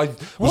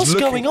 What's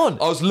going on?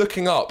 I was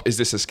looking up, is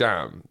this a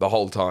scam the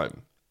whole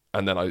time,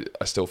 and then I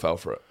still fell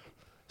for it.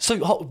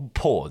 So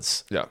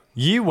pause. Yeah,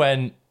 You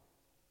went.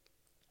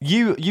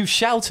 You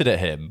shouted at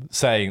him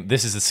saying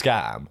this is a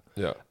scam.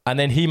 yeah, And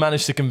then he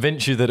managed to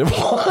convince you that it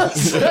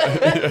was.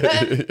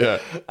 yeah.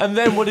 And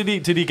then what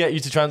did he get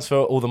you to transfer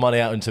all the money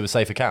out into a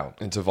safe account?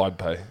 Into Vibe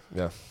Pay.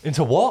 Yeah,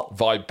 Into what?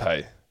 Vibe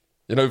Pay.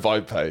 You know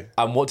Vibe Pay.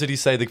 And what did he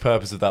say the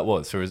purpose of that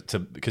was?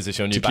 Because it's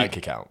your new bank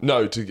account.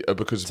 No,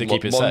 because To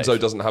keep it Monzo safe.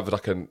 doesn't have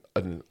like an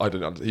I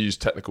don't know. He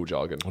used technical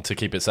jargon, To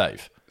keep it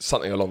safe.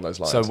 something along those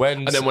lines. So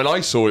and then when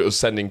I saw it was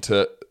sending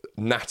to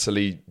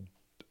Natalie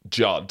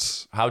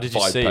Judd's. How did you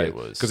Vibe see Pay, it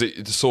was? because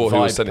it saw who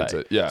was Vibe sending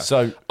Pay. to. Yeah.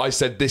 So- I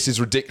said, this is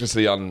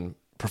ridiculously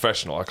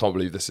unprofessional. I can't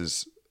believe this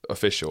is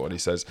official. And he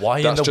says, Why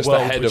in that's the just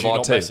world the head would of you our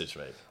not team. message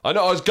me? I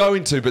know I was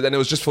going to, but then it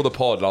was just for the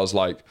pod. And I was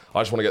like,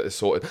 I just want to get this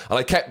sorted. And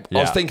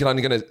I was thinking I'm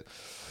going to,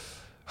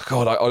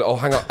 God, I'll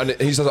hang up. And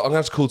he says, I'm going to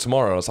have to call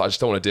tomorrow. And I was like, I just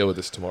don't want to deal with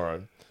this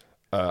tomorrow.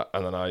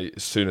 And then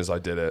as soon as I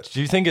did it.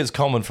 Do you think it's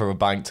common for a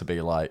bank to be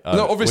like,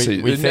 No,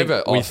 obviously, we they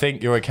never we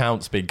think your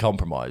account's been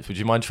compromised. Would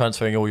you mind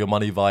transferring all your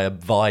money via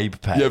Vibe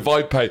Pay? Yeah,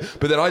 Vibe Pay.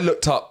 But then I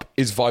looked up,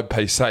 is Vibe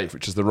Pay safe?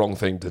 Which is the wrong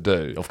thing to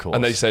do. Of course.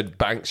 And they said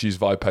banks use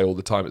Vibe Pay all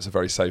the time. It's a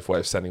very safe way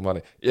of sending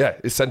money. Yeah,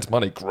 it sends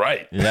money.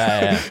 Great.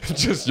 Yeah.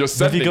 Just you're Have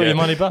sending you got it. your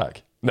money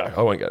back? No,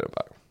 I won't get it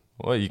back.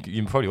 Well,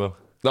 you probably will.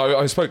 No,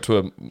 I spoke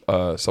to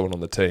someone on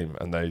the team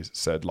and they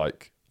said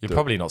like... You're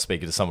probably not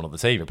speaking to someone on the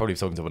team. You're probably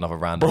talking to another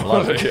random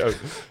bloke.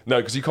 No,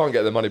 because you can't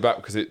get the money back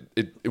because it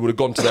would have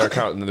gone to their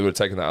account and then they would have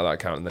taken that out of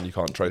that account and then you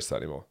can't trace that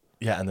anymore.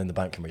 Yeah, and then the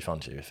bank can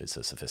refund you if it's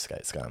a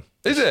sophisticated scam.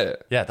 Is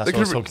it? Yeah, that's what I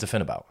was talking to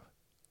Finn about.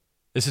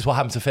 This is what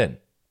happened to Finn.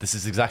 This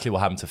is exactly what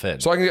happened to Finn.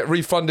 So I can get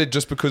refunded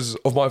just because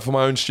of for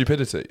my own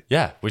stupidity?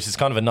 Yeah, which is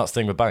kind of a nuts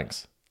thing with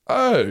banks.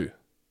 Oh.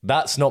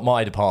 That's not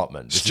my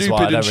department. This is Stupid why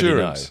I don't really know.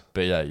 insurance.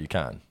 But yeah, you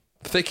can.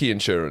 Thicky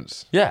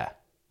insurance. Yeah.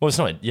 Well, it's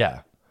not.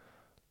 Yeah.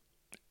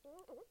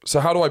 So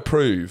how do I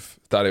prove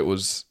that it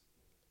was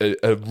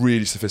a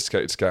really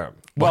sophisticated scam?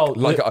 Well,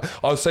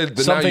 I'll say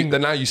that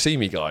now you see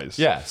me, guys.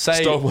 Yeah.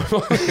 Say. Stole my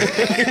money.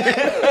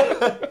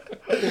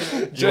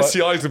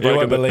 Jesse Eisenberg. You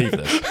won't believe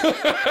this.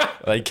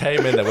 They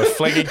came in, they were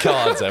flinging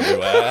cards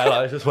everywhere, and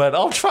I just went,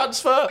 "I'll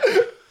transfer."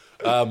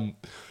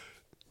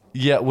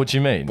 Yeah. What do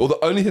you mean? Well,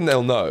 the only thing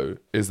they'll know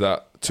is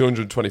that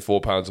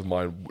 £224 of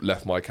mine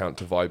left my account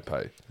to Vibe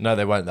Pay. No,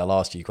 they won't. They'll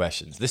ask you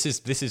questions. This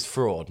is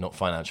fraud, not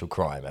financial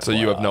crime. So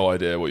you have no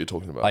idea what you're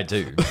talking about. I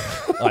do,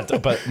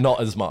 but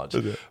not as much.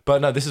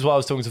 But no, this is what I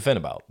was talking to Finn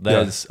about.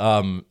 There's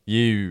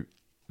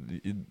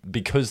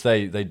because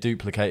they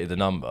duplicated the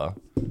number,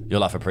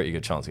 you'll have a pretty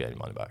good chance of getting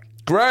your money back.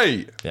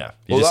 Great. Yeah,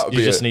 You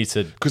just need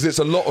to. because it's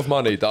a lot of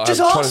money that Just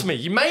I have ask me,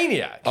 you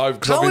maniac. How has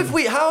this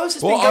How has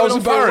this been going I was on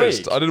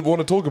embarrassed. for a I week? didn't want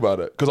to talk about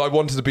it because I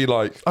wanted to be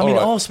like. I mean,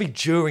 all right. ask me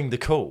during the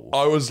call.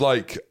 I was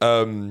like,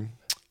 I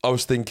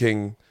was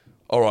thinking,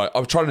 all right. I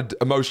was trying to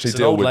emotionally It's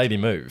an deal old with. lady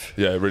move.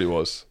 Yeah, it really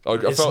was. I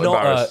It's felt not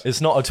embarrassed.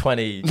 it's not a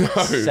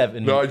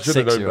 27, No, I should have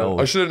known better. 6-year-old.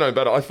 I should have known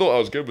better. I thought I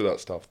was good with that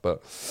stuff,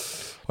 but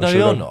I No, should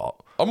you're have. not.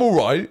 I'm all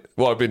right.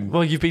 Well, I've been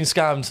Well, you've been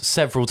scammed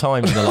several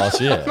times in the last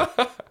year. not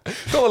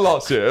the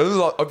last year. It was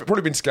like, I've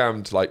probably been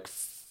scammed like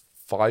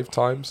 5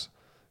 times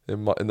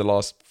in the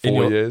last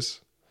 4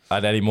 years.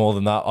 And any more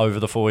than that over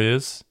the 4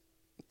 years?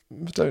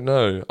 I don't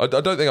know. I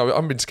don't think I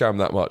haven't been scammed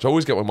that much. I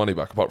always get my money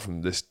back, apart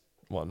from this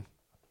one.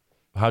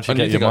 How'd you And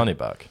get you your think money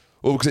back?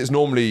 Well, because it's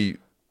normally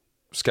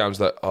scams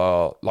that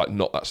are like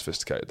not that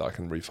sophisticated that I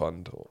can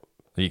refund. Or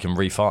You can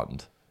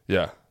refund.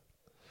 yeah,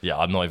 Yeah,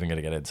 I'm not even going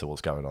to get into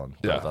what's going on.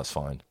 But Yeah. that's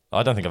fine.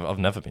 I don't think I've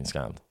never been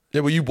scammed.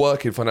 yeah. Well, you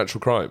work in financial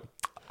crime.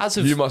 As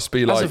of You must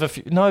be as like. of a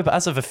few, no, but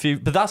as of a few,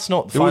 but that's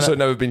not. You've also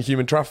never been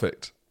human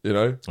trafficked. You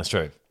know. That's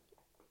true.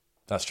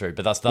 That's true.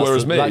 But that's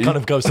Whereas me- that kind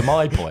of goes to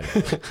my point.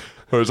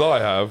 Whereas I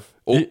have.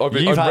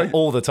 You've had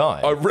all the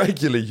time. I'm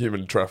regularly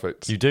human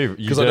trafficked. You do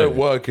because I don't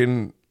work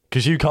in.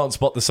 Because you can't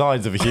spot the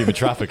signs of a human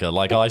trafficker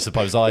like I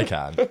suppose I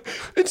can.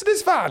 It's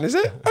this van, is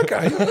it?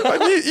 Okay.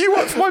 And you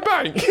work for my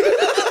bank.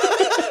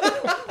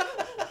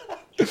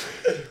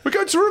 We're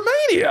going to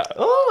Romania.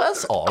 Oh,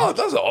 that's odd. Oh,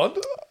 that's odd.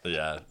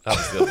 Yeah,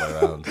 that's the other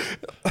way around.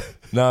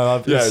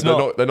 No, Yeah, it's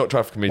they're not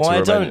trafficking me Well, to I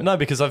Romania. don't know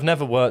because I've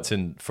never worked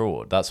in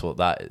fraud. That's what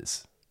that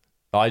is.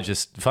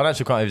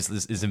 Financial crime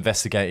is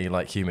investigating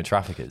like human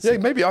traffickers. Yeah,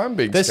 maybe I am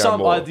being There's scammed some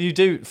more. you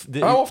do.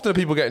 How often are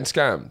people getting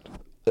scammed?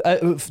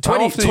 20,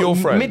 often are your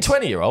friends?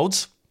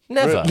 mid-20-year-olds?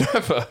 Never.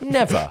 Never.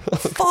 Never.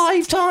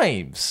 5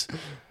 times.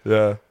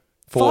 Yeah.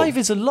 5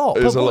 is a lot.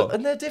 It is a lot.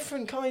 And they're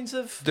different kinds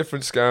of...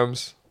 Different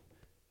scams.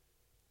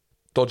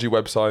 Dodgy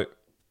website.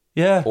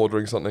 Yeah.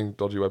 Ordering something,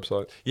 dodgy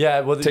website. Yeah,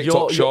 well,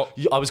 TikTok shop.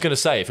 I was going to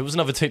say, if it was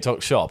another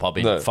TikTok shop, I'd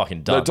be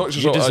fucking done. No, TikTok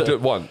shop, I did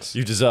it once.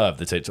 You deserve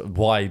the TikTok.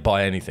 Why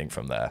buy anything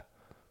from there?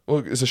 Well,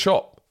 it's a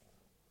shop.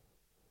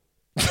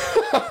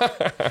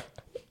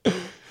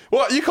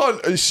 Well, you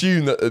can't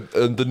assume that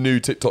the new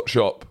TikTok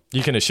shop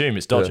You can assume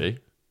it's dodgy.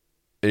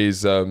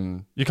 is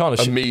You can't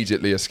assume...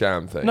 immediately a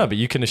scam thing. No, but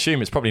you can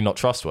assume it's probably not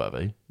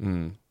trustworthy.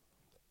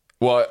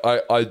 Well,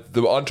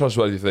 the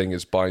untrustworthy thing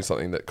is buying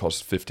something that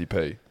costs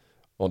 50p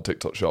on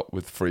TikTok shop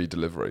with free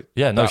delivery.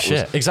 Yeah, no That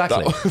shit. was-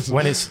 Exactly. that was-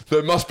 When it's...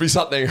 There must be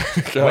something.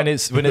 When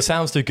it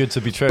sounds too good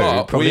to be true, it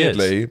But probably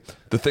weirdly, is.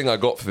 the thing I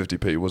got for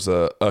 50p was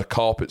a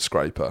carpet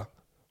scraper,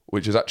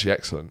 which is actually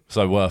excellent.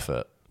 So worth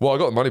it. Well, I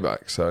got the money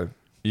back, so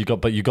You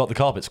got the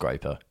carpet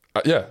scraper.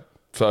 yeah.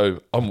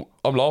 So I'm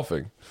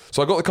laughing.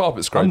 So I got the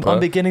carpet scraper. I'm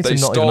beginning to They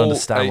not even stole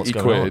understand what's 80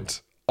 going quid.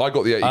 I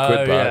got the 80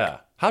 quid back. Yeah.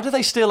 How did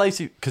they steal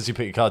 80? Because you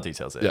put your card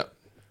details in. Yeah.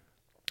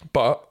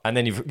 But And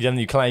then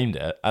you claimed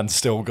it and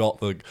still got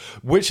the...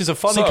 Which is a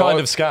funny So kind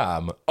I- of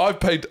scam. I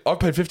paid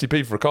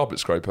 50p for a carpet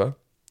scraper,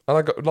 and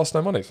I lost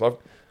no money. So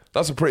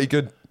that's a pretty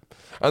good.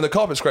 And the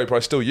carpet scraper I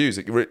still use.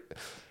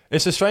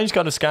 It's a strange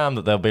kind of scam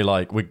that they'll be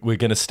like, we're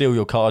going to steal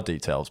your card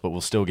details, but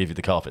we'll still give you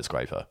the carpet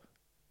scraper.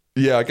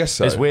 Yeah, I guess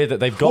so. It's weird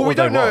that they've got Well, we what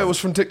they don't know. want. It was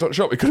from TikTok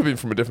shop. It could have been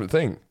from a different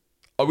thing.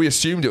 We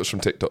assumed it was from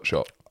TikTok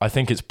shop. I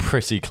think it's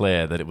pretty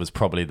clear that it was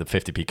probably the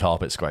 50p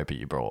carpet scraper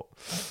you brought.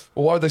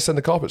 Well, why would they send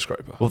the carpet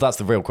scraper? Well, that's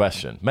the real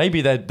question.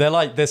 Maybe they're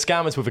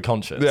scammers with a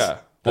conscience. Yeah.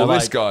 They're Well,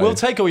 this like, guy- we'll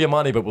take all your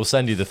money, but we'll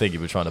send you the thing you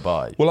were trying to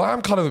buy. Well, I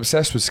am kind of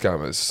obsessed with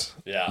scammers.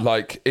 Yeah.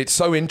 Like, it's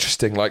so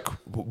interesting. Like,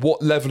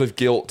 what level of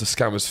guilt do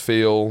scammers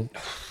feel?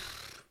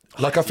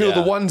 Like, I feel Yeah.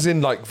 the ones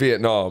in, like,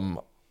 Vietnam,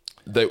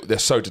 they're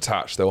so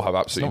detached. They'll have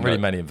absolutely Not really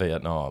no... many in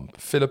Vietnam.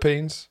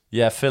 Philippines?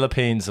 Yeah,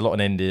 Philippines, a lot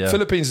in India.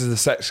 Philippines is the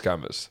sex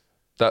scammers.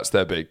 That's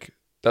their big...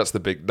 That's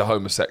the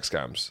home of sex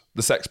scams.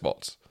 The sex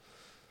bots.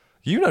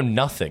 You know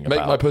nothing Make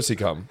about... my pussy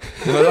come.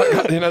 You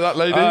know that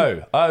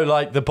lady? Oh,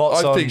 like the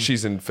bots I on... think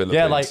she's in Philippines.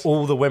 Yeah, like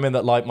all the women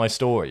that like my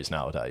stories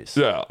nowadays.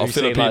 Yeah, You've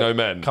seen, Filipino like,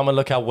 men. Come and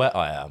look how wet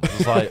I am.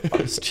 It's like,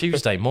 it's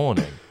Tuesday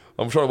morning.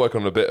 I'm trying to work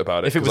on a bit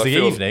about it. If it was 'cause I the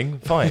feel- evening,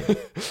 fine.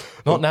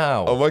 Not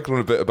now. I'm working on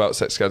a bit about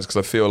sex scams because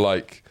I feel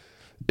like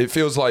it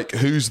feels like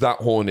who's that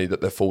horny that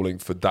they're falling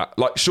for that.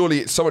 Like, surely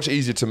it's so much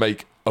easier to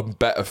make a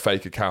better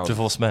fake account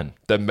Divorced men.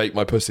 than make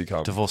my pussy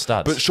come. Divorced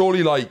dads. But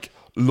surely, like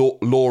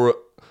Laura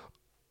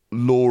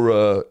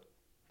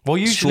Well,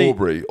 usually...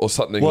 Strawberry or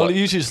something. Well, like,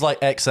 usually it's like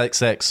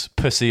XXX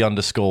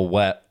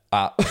pussy_wet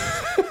at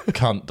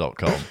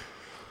cunt.com.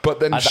 but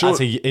then As sure,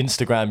 a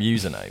Instagram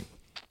username.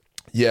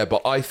 yeah.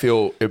 But I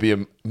feel it'd be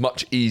a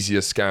much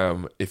easier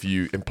scam if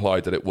you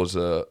implied that it was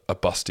a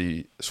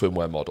busty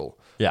swimwear model.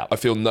 Yeah. I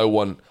feel no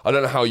one. I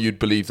don't know how you'd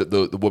believe that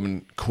the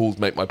woman called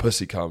 "Make My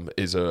Pussy Come"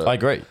 is a. I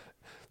agree.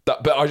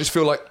 But I just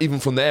feel like even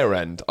from their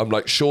end, I'm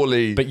like,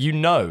 surely. But you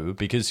know,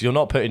 because you're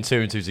not putting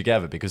two and two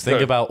together, because think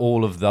No. about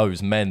all of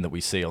those men that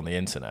we see on the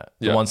internet.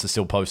 The Yeah. ones that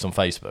still post on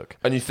Facebook.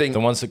 And you think The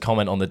ones that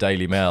comment on the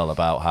Daily Mail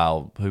about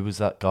how, who was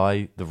that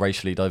guy? The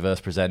racially diverse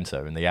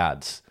presenter in the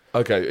ads.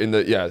 okay, so in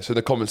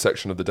the comment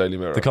section of the Daily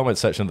Mirror. The comment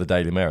section of the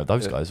Daily Mirror,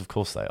 those guys, of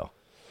course they are.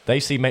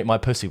 They see Make My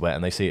Pussy Wet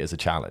and they see it as a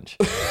challenge.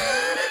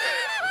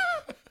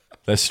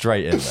 They're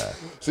straight in there.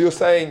 So you're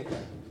saying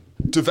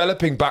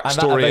developing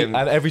backstory And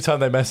every time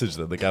they message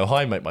them, they go,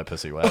 "Hi, Make My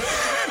Pussy Wet.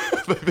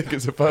 they think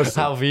it's a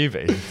person. How have you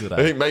been I today?"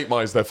 think Mate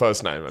Mine's their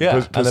first name. Yeah,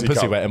 and then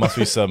Pussy Cum. Wet, it must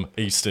be some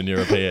Eastern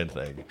European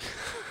thing.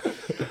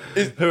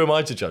 Who am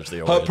I to judge the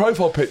Her origin?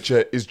 profile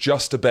picture is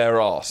just a bare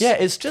ass. Yeah,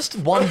 it's just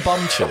one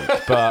bum cheek,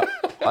 but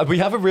we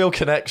have a real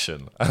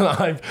connection.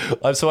 And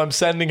I'm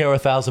sending her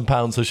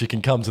 £1,000 so she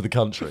can come to the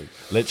country.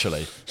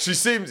 Literally. She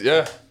seems,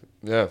 yeah.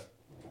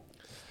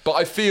 But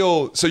I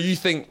feel, so you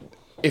think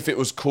if it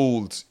was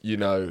called,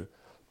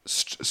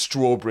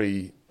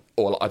 strawberry,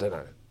 or I don't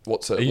know,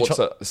 what's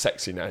a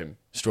sexy name?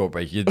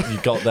 Strawberry. You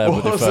got there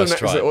with your first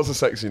try. What's a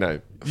sexy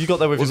name? You got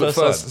there with What's your the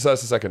first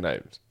first and second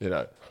names,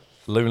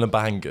 Lula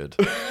Banggood.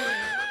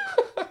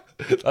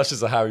 That's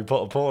just a Harry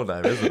Potter porn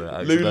name, isn't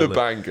it? Lula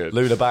Banggood.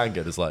 Lula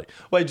Banggood is like,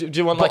 wait, do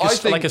you want But I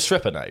think- like a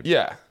stripper name?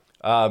 Yeah.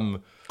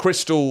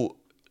 Crystal.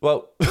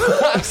 Well,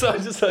 so I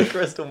just heard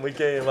Crystal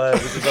McGee in my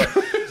head, which is like,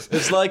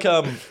 it's like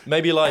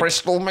maybe like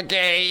Crystal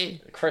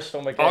McGee,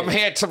 Crystal McGee. I'm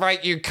here to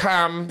make you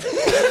come.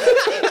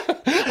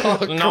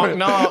 Knock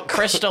knock,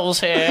 Crystal's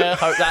here.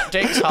 Hope that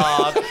dick's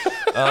hard.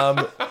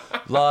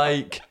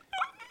 Like,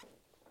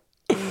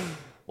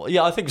 well,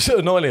 yeah, I think so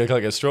annoyingly I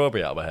can't get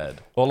strawberry out of my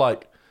head. Or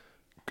like,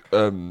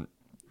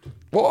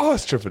 What are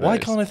stripper names? why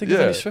can't I think of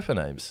any stripper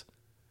names?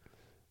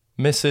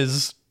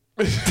 Mrs.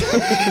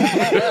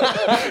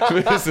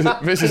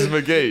 Mrs.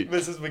 McGee.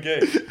 Mrs.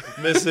 McGee.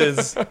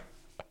 Mrs.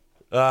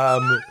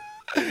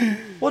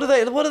 What are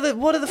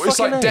the It's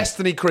fucking like names?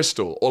 Destiny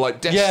Crystal or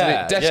like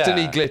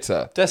Destiny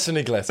Glitter.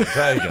 Destiny Glitter.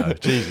 There you go.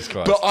 Jesus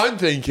Christ. But I'm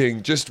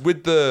thinking just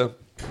with the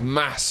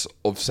mass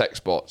of sex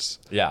bots.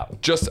 yeah.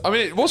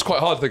 It was quite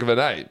hard to think of a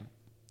name,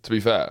 to be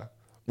fair.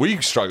 We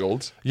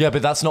struggled. Yeah,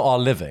 but that's not our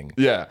living.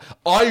 Yeah.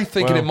 I'm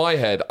thinking in my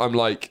head, I'm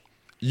like,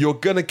 you're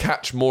going to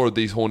catch more of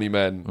these horny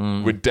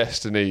men with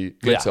Destiny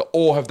glitter. Yeah.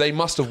 Or they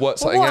must have worked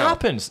something What out.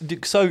 happens?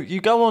 So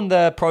you go on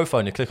their profile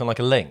and you click on like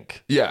a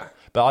link. Yeah.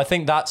 But I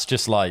think that's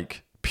just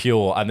like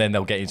pure, and then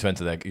they'll get you to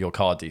enter your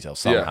card details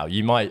somehow.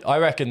 Yeah. I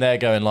reckon they're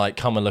going like,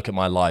 come and look at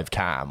my live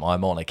cam.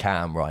 I'm on a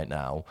cam right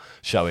now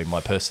showing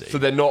my pussy. So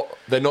they're not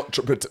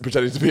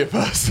pretending to be a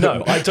person.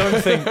 No, I don't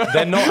think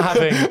they're not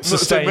having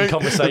sustained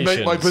conversations.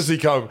 Make my pussy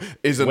come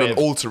isn't an with-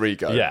 alter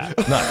ego. Yeah,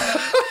 no.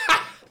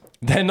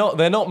 They're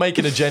not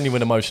making a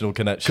genuine emotional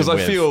connection. 'Cause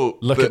I feel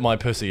look that- at my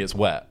pussy, it's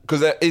wet. Because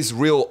there is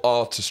real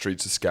artistry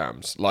to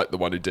scams, like the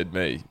one who did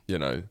me, you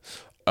know.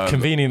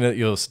 Convenient that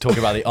you're talking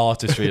about the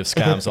artistry of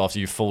scams after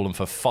you've fallen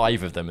for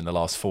 5 of them in the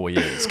last 4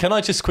 years. Can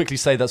I just quickly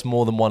say that's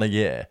more than 1 a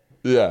year?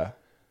 Yeah.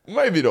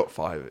 Maybe not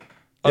 5.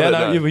 Yeah,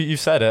 no, you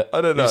said it.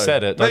 I don't know. You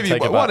said it. Don't Maybe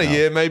take it one back a now.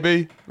 year,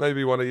 maybe.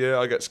 Maybe 1 a year.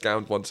 I get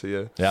scammed once a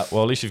year. Yeah,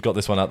 well, at least you've got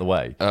this one out the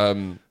way. I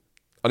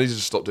need to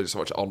just stop doing so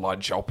much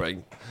online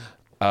shopping.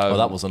 Well,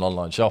 that wasn't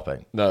online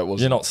shopping. No, it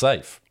wasn't. You're not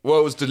safe. Well,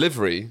 it was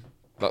delivery.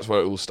 That's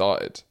where it all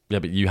started. Yeah,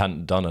 but you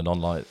hadn't done an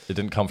online... It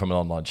didn't come from an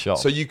online shop.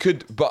 So you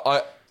could... But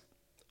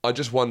I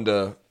just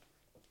wonder...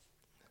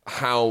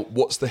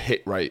 What's the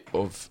hit rate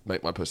of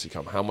Make My Pussy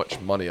Come? How much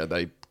money are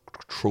they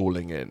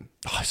trawling in?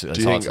 It's Do hard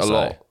you think to a say.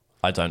 lot?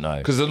 I don't know.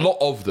 Because there's a lot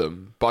of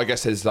them, but I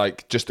guess there's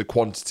like just the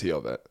quantity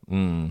of it.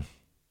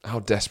 How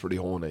desperately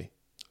horny.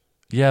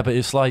 Yeah, but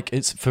it's like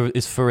it's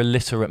for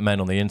illiterate men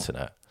on the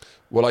internet.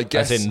 Well, I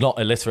guess... As in not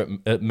illiterate.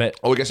 I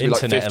guess it'd be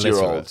like internet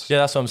 50-year-olds. illiterate. Yeah,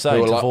 that's what I'm Who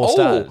saying. are To like, four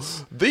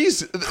stars.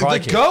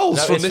 the girls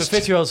No, from it's this... for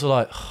 50-year-olds who are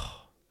like,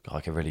 oh, God,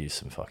 I could really use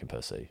some fucking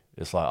pussy.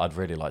 It's like, I'd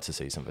really like to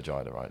see some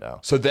vagina right now.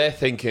 So they're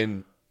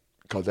thinking,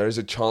 God, there is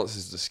a chance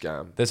this is a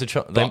scam. There's a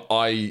chance. But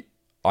I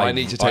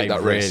need to take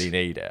that risk. I really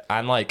need it.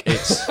 And like,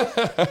 it's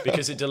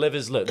because it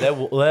delivers, look, they're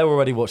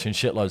already watching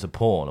shitloads of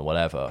porn or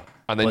whatever.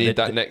 And they need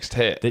that next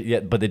hit. Yeah,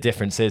 but the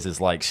difference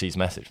is like, she's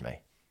messaged me.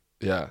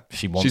 Yeah.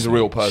 She's a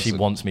real person. She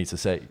wants me to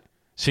see.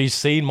 She's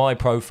seen my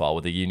profile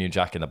with the Union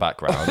Jack in the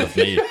background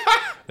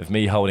of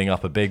me holding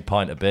up a big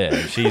pint of beer.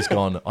 And she's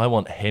gone, I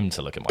want him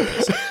to look at my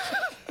pussy.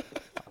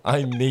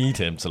 I need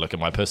him to look at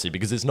my pussy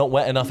because it's not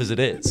wet enough as it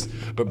is.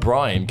 But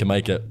Brian can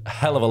make it a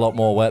hell of a lot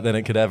more wet than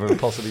it could ever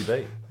possibly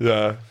be.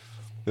 Yeah.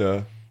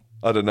 Yeah.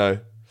 I don't know.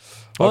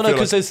 Well, no,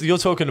 because you're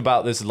talking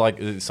about this like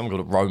something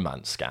called a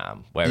romance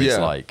scam, where it's Yeah.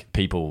 like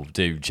people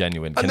do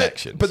genuine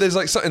connections. But there's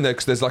like something there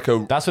because there's like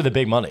a... That's where the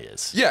big money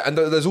is. Yeah, and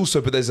there's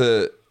also... But there's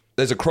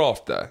a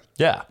craft there.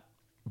 Yeah.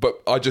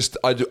 But I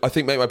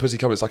think Make My Pussy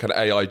Come is like an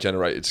AI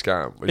generated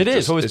scam. It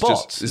is. Well, it's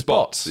bots. It's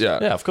bots. Yeah.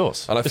 Yeah, of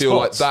course. And I It's feel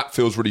bots. like that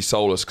feels really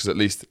soulless because at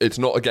least it's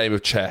not a game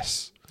of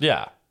chess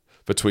Yeah.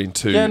 between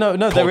two. Yeah, no,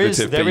 there is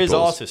peoples.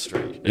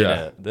 artistry in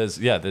Yeah.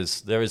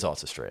 it. There is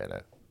artistry in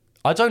it.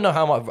 I don't know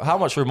how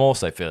much remorse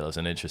they feel is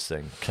an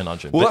interesting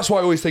conundrum. Well, But- that's what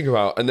I always think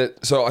about. And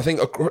so I think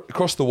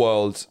across the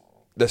world,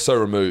 they're so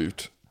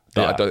removed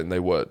that I Yeah. don't think they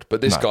would.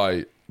 But this No.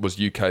 guy was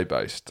UK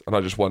based, and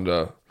I just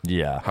wonder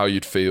yeah. how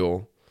you'd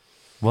feel.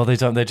 Well, they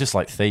don't. They're just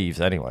like thieves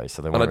anyway.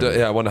 So they. And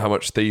I wonder how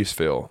much thieves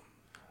feel.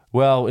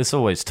 Well, it's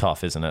always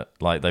tough, isn't it?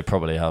 Like they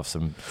probably have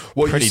some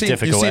Well, pretty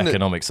difficult you've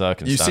economic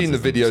circumstances. You've seen the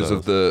videos themselves.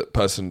 of the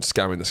person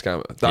scamming the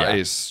scammer. That Yeah.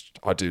 is,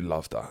 I do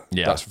love that.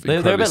 Yeah, That's they're a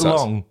incredibly bit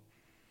satis- long.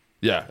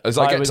 Yeah, it's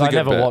like get to the I good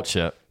never bit. watch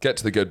it. Get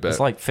to the good bit. It's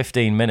like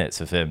 15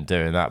 minutes of him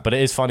doing that, but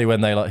it is funny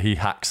when he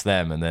hacks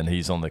them and then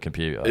he's on the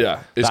computer.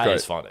 yeah, it's That great.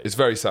 is funny. It's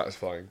very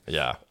satisfying.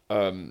 Yeah.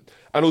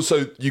 And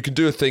also, you can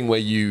do a thing where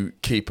you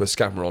keep a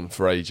scammer on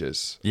for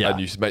ages, Yeah. and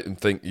you make them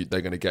think they're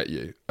going to get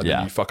you, and Yeah.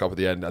 then you fuck up at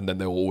the end, and then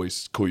they'll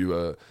always call you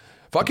a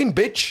fucking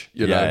bitch.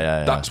 You know,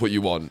 Yeah. that's what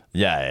you want.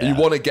 Yeah. You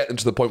want to get them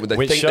to the point where they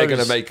Which think they're going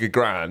to shows- make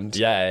 $1,000.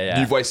 Yeah.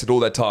 You've wasted all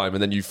their time,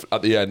 and then you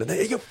at the end, and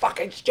then you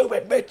fucking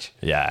stupid bitch.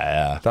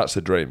 Yeah. That's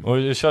a dream. Well,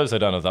 it shows they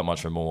don't have that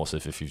much remorse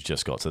if you've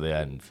just got to the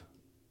end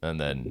and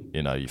then,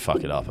 you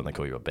fuck it up and they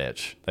call you a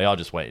bitch. They are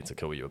just waiting to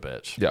call you a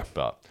bitch. Yeah.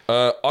 But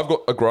I've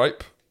got a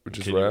gripe, which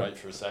is can you rare. wait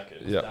for a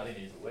second? Yeah. Daddy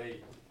needs a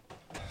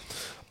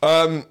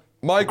wee.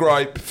 My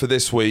gripe for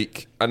this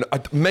week, and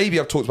maybe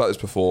I've talked about this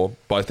before,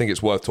 but I think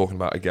it's worth talking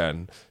about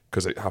again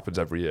because it happens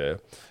every year,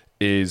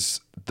 is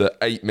the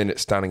 8-minute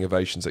standing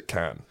ovations at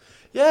Cannes.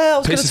 Yeah, I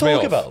was going to Pisses me talk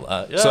off. about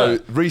that. Yeah. So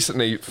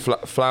recently,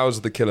 Flowers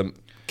of the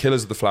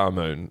Killers of the Flower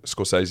Moon,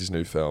 Scorsese's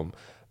new film,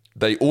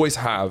 they always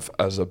have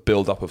as a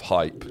build-up of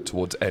hype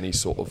towards any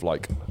sort of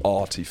like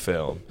arty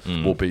film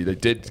will be they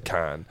did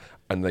Cannes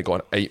and they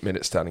got an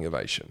 8-minute standing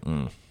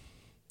ovation.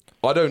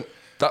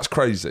 That's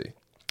crazy.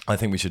 I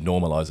think we should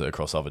normalise it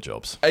across other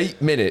jobs.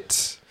 8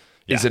 minutes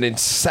is Yeah. an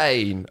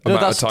insane No,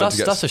 amount of time to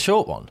get. that's a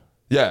short one.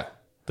 Yeah.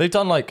 They've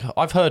done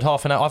I've heard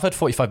half an hour. I've heard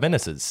 45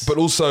 minutes. But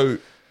also,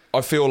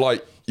 I feel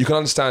like you can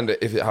understand it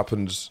if it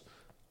happens.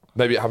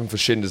 Maybe it happened for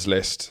Schindler's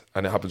List,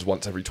 and it happens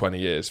once every 20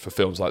 years for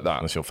films like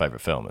that. That's your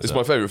favourite film, is It's it?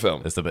 my favourite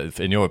film.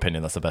 In your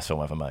opinion, that's the best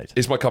film ever made.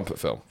 It's my comfort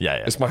film. Yeah.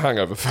 It's my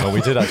hangover film. Well,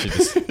 we did actually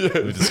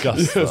we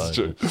discussed That's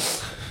that.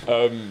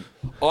 true.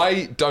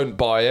 I don't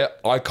buy it.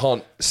 I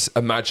can't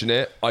imagine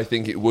it. I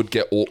think it would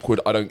get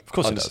awkward. I don't. Of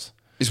course it does.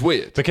 It's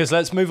weird. Because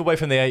let's move away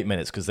from the 8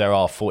 minutes, because there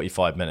are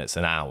 45 minutes,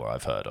 an hour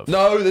I've heard of.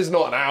 No, there's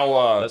not an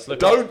hour. Let's look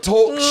Don't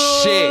talk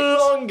shit.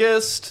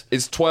 Longest.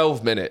 It's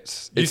 12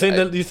 minutes. You think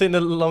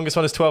the longest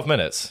one is 12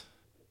 minutes?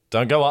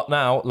 Don't go up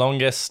now.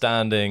 Longest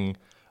standing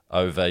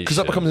ovation. Because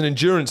that becomes an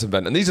endurance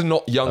event, and these are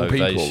not young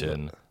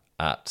ovation people.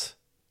 At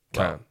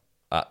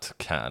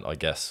Cannes, I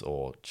guess,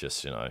 or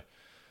just,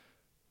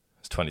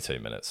 it's 22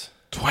 minutes.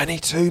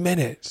 22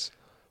 minutes.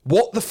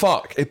 What the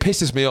fuck? It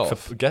pisses me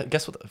off.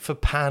 Guess what? For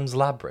Pan's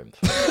Labyrinth.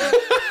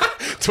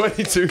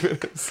 22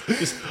 minutes.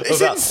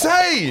 It's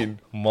insane.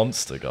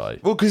 Monster guy.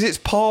 Well, because it's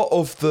part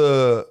of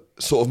the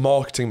sort of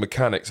marketing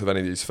mechanics of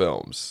any of these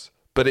films,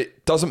 but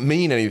it doesn't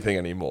mean anything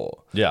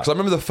anymore. Yeah. Because I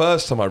remember the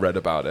first time I read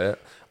about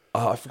it,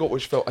 I forgot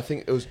which film. I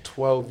think it was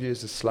 12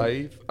 Years a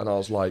Slave, and I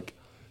was like,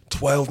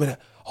 12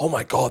 minutes. Oh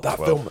my God, that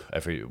film.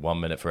 Every 1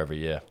 minute for every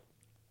year.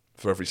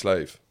 For every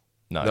slave.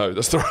 No. No,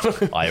 that's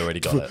the I already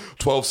got it.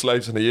 12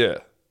 slaves in a year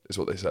is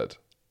what they said.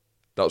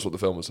 That was what the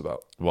film was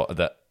about. What?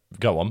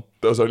 Go on.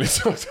 That was only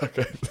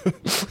okay.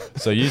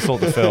 So you thought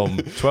the film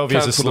 12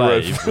 Years a Cancel the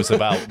riff. Slave was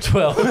about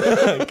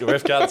 12.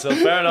 Riff cancelled.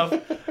 Fair enough.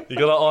 You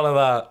got to honour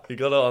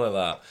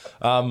that.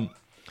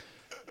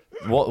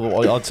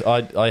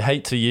 I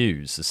hate to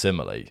use a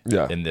simile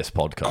in this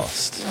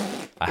podcast.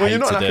 You're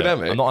not an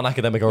academic. I'm not an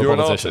academic or You're a an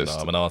politician. artist.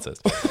 No, I'm an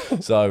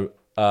artist. So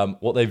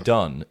what they've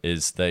done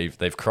is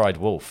they've cried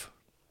wolf.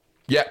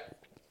 Yeah.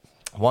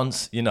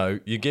 Once, you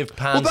give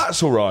Pan's... Well,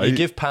 that's all right. You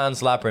give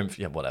Pan's Labyrinth...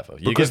 Yeah, whatever.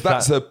 Because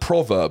that's a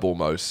proverb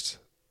almost.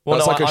 Well,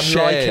 that's no, like a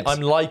shared...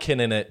 I'm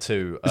likening it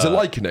to... Is it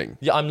likening?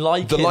 Yeah, I'm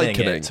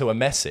likening it to a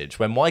message.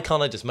 Why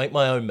can't I just make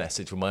my own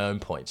message with my own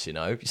points,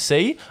 You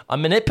see?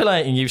 I'm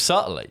manipulating you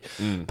subtly.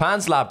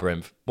 Pan's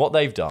Labyrinth, what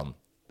they've done,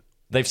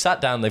 they've sat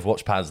down, they've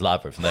watched Pan's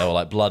Labyrinth, and they were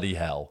like, bloody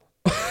hell.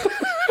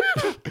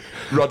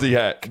 Ruddy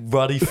heck.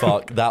 Ruddy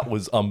fuck, that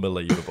was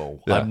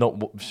unbelievable. Yeah. I'm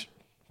not...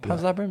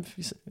 Pan's Labyrinth?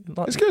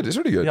 It's good. It's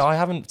really good. Yeah, I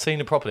haven't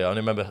seen it properly. I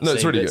only remember seeing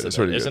it's really bits good. It's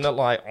of it. really good. Isn't it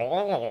like...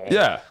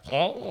 Yeah.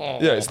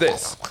 Yeah, it's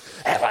this.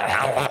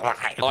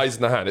 Eyes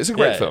in the hand. It's a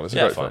great film. It's a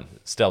great film.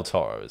 It's Del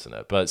Toro, isn't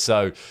it? But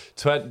so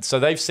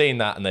they've seen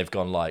that and they've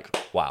gone like,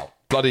 wow.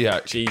 Bloody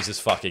heck. Jesus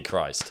fucking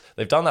Christ.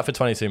 They've done that for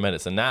 22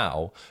 minutes and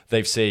now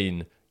they've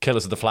seen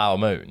Killers of the Flower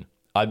Moon.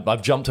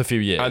 I've jumped a few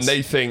years. And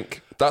they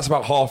think that's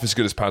about half as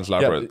good as Pan's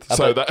Labyrinth.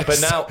 But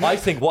now I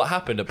think what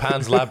happened at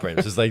Pan's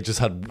Labyrinth is they just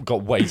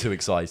got way too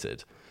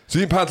excited. So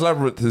you think Pan's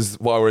Labyrinth is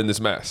why we're in this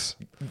mess?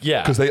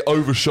 Yeah. Because they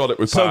overshot it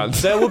with Pan's.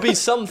 So there will be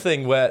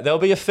something where there'll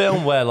be a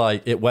film where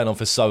like it went on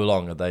for so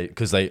long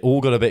because they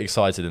all got a bit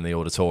excited in the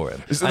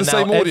auditorium. Is it the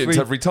same audience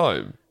every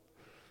time?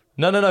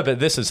 No. But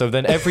listen. So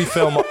then every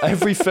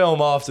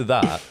film after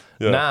that,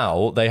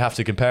 now they have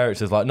to compare it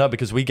to like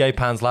because we gave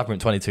Pan's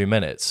Labyrinth 22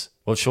 minutes.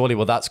 Well,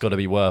 surely, that's got to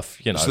be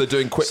worth, So they're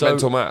doing quick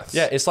mental maths.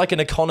 Yeah, it's like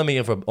an economy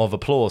of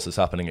applause that's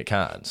happening at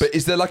Cannes. But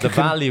is there like the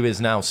value is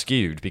now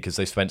skewed because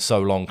they spent so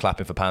long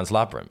clapping for Pan's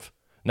Labyrinth.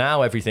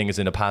 Now everything is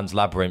in a Pan's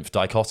Labyrinth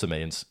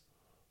dichoctomy and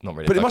not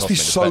really. But it must be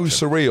so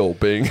surreal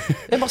being.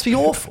 It must be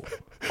awful.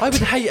 I would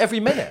hate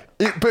every minute.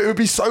 But it would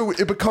be so.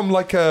 It becomes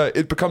like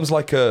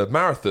a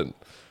marathon.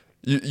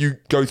 You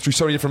go through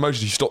so many different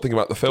emotions. You stop thinking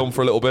about the film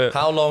for a little bit.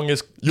 How long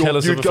is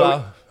Killers of the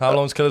Flower? How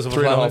long is Killers of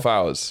the Flower? 3.5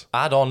 hours.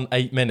 Add on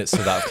 8 minutes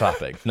to that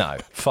clapping. No,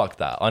 fuck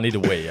that. I need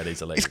a wee. I need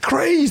to leave. It's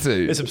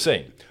crazy. It's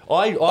obscene.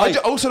 I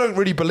also don't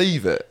really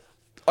believe it.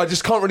 I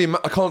just can't really.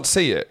 I can't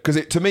see it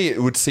because to me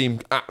it would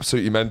seem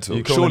absolutely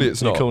mental. Surely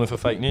it's not. You're calling for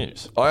fake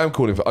news. I am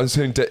calling for. I'm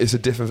saying it's a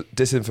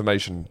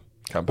disinformation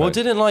campaign. Well,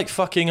 didn't like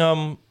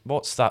fucking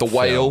what's that? The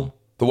Whale.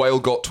 The Whale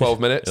got 12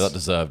 minutes. Yeah, that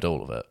deserved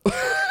all of it.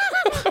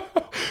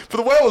 But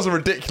The Whale was a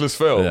ridiculous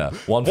film. Yeah,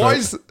 one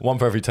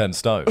for every 10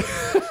 stone.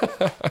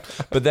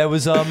 But there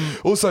was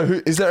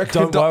also is there a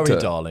Don't conductor?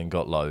 Worry, Darling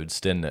got loads,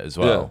 didn't it as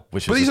well? Yeah.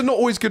 But these are not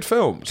always good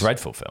films.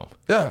 Dreadful film.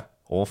 Yeah,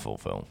 awful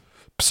film.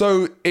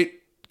 So it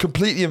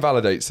completely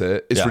invalidates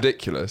it. It's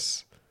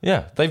ridiculous.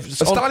 Yeah, a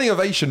standing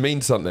ovation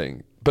means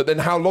something, but then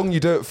how long you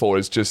do it for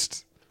is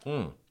just.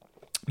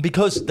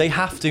 Because they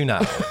have to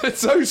now. It's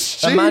so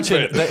stupid.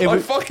 Imagine I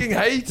fucking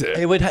hate it.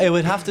 It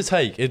would have to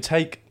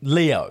take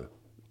Leo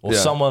or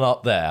someone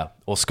up there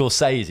or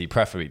Scorsese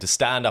preferably to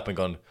stand up and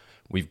go,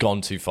 we've gone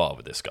too far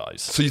with this,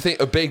 guys. So you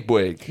think a big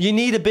wig? You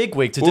need a big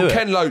wig to do it.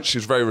 Ken Loach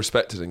is very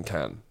respected in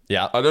Cannes.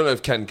 Yeah. I don't know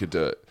if Ken could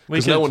do it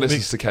because no one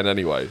listens to Ken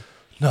anyway.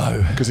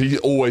 No, because he's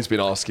always been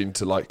asking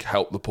to like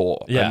help the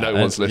poor. Yeah, and no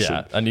one's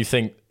listened. Yeah, and you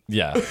think.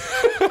 Yeah,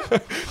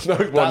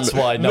 that's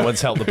why no one's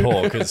helped the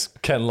poor because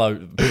Ken Loach.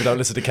 People don't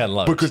listen to Ken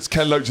Loach because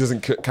Ken Loach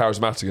isn't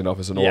charismatic enough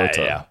as an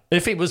orator. Yeah.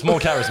 If he was more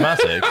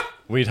charismatic,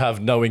 we'd have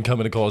no income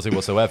inequality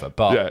whatsoever.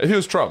 But yeah, if he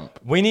was Trump,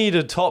 we need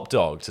a top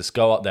dog to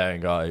go up there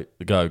and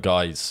go,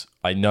 guys.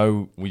 I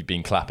know we've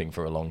been clapping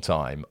for a long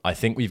time. I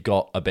think we've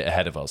got a bit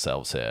ahead of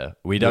ourselves here.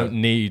 We don't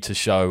need to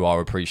show our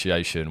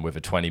appreciation with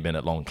a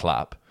 20-minute long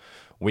clap.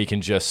 We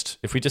can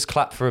if we just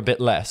clap for a bit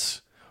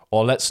less.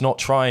 or let's not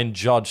try and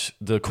judge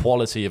the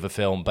quality of a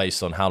film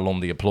based on how long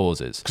the applause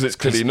is. Because it's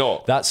clearly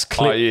not. That's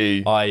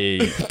i.e.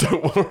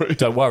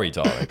 Don't worry,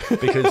 darling.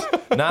 Because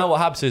now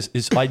what happens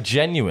is I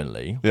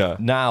genuinely,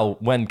 now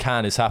when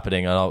Cannes is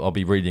happening and I'll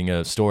be reading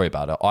a story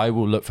about it, I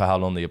will look for how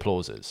long the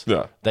applause is.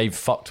 Yeah. They've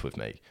fucked with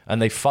me.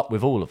 And they fuck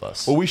with all of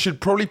us. Well, we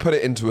should probably put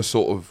it into a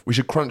sort of... We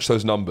should crunch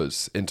those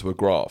numbers into a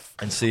graph.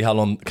 And see how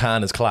long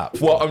Cannes has clapped.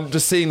 Well, I'm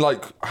just seeing,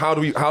 like, how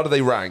do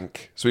they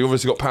rank? So we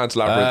obviously got Pan's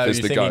Labyrinth as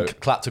you the go.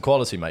 clap to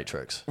quality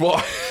matrix?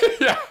 What?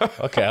 Yeah.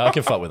 Okay, I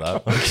can fuck with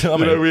that.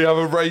 We have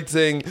a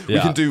rating. We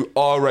Yeah. can do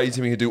our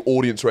rating. We can do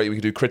audience rating. We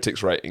can do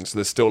critics rating. So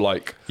there's still,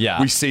 like... Yeah.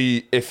 We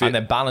see if it... And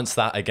then balance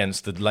that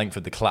against the length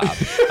of the clap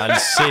and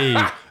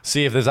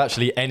see if there's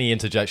actually any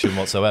interjection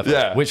whatsoever.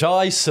 Yeah. Which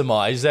I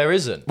surmise there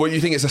isn't. Well,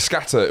 you think it's a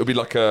scatter? It would be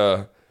like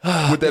a...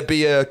 Would there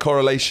be a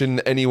correlation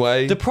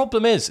anyway? The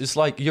problem is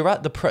like you're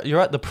at the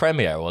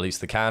premiere, or at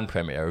least the Cannes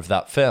premiere of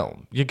that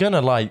film. You're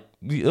gonna like,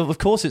 of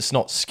course, it's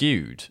not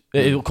skewed.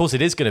 Of course,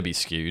 it is going to be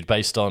skewed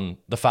based on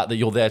the fact that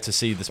you're there to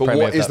see this. But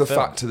premiere what of is that the film.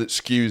 factor that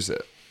skews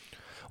it?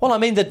 Well, I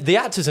mean, the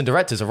actors and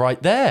directors are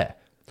right there.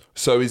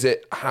 So is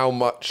it how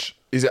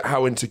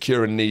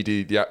insecure and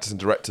needy the actors and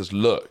directors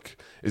look?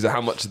 Is it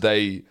how much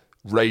they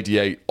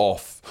radiate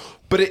off?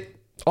 But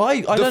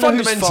I don't know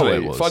whose fault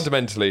it was.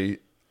 Fundamentally,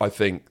 I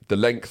think the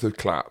length of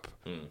clap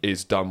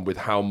is done with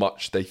how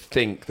much they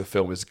think the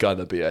film is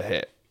gonna be a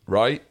hit,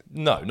 right?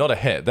 No, not a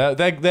hit. They're at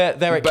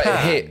But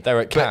Cannes. hit,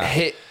 They're at Cannes. but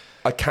hit,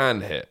 I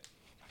can hit,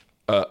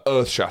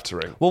 earth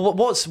shattering. Well,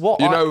 what?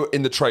 You know,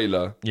 in the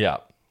trailer, Yeah.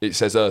 it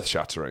says earth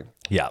shattering.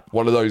 Yeah.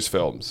 One of those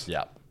films.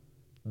 Yeah.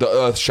 The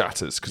earth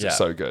shatters because it's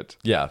so good.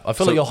 Yeah, I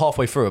feel like you're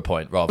halfway through a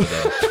point rather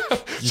than.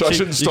 So I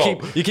shouldn't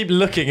stop. You keep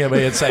looking at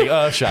me and saying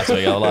earth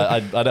shattering. I'm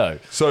like, I know.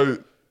 So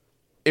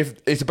if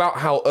it's about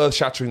how earth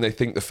shattering they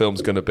think the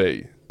film's going to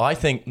be. I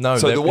think no.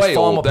 So the it's far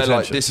whale, more they're like,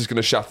 pretentious. this is going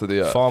to shatter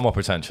the earth. Far more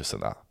pretentious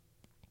than that.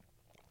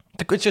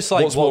 It's just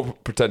like What's more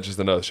pretentious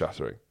than earth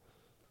shattering?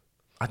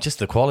 just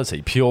the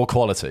quality, pure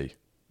quality.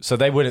 So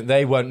they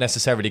won't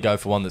necessarily go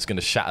for one that's going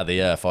to shatter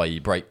the earth, i.e.,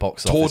 break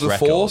box office Tour de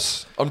records.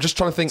 force. I'm just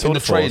trying to think Tour in the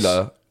de force.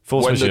 trailer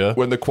Force majeure.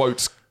 when the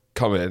quotes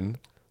come in.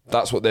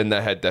 That's what in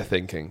their head they're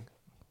thinking.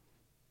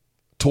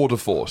 Tour de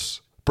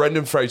force.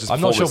 Brendan Fraser's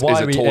I'm not sure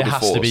performance why is a tour it de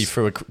has force. to be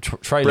through a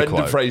trailer Brendan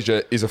quote.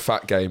 Fraser is a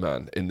fat gay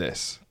man in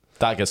this.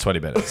 That gets 20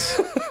 minutes.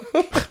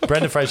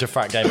 Brendan Fraser,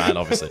 fat gay man,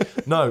 obviously.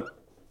 No.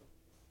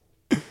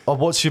 Oh,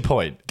 what's your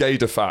point? Gay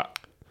de fat.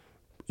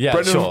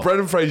 Yeah, sure.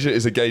 Brendan Fraser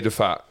is a gay de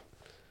fat.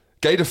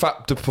 Gay de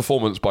fat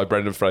performance by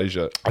Brendan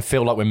Fraser. I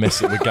feel like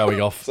we're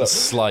going off a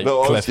slight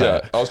No, cliff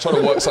here. I was trying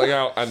to work something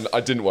out and I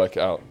didn't work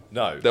it out.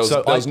 No. There was,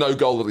 So there was no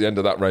goal at the end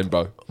of that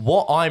rainbow.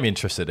 What I'm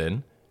interested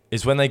in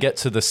is when they get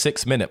to the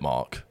 6-minute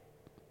mark,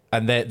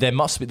 and there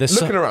must be there's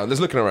Looking around.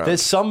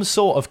 There's some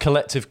sort of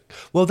collective.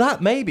 Well,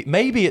 that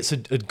maybe it's a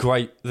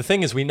great. The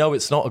thing is, we know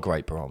it's not a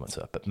great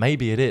barometer, but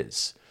maybe it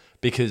is,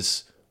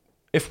 because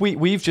if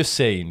we've just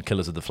seen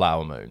Killers of the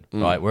Flower Moon,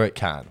 right? We're at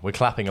Cannes, we're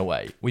clapping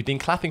away. We've been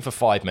clapping for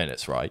 5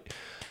 minutes, right?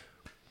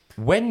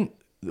 When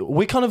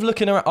we're kind of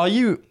looking around,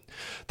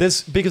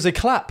 because a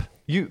clap.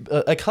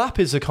 A clap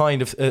is a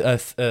kind of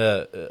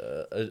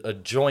a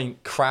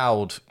joint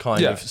crowd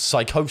kind of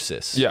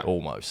psychosis,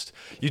 almost.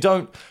 You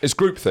don't. It's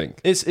groupthink.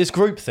 It's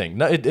groupthink.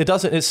 No, it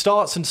doesn't. It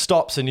starts and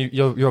stops, and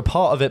you're a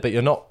part of it, but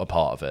you're not a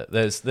part of it.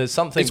 There's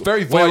something. It's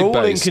very we're all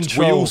in vibe-based.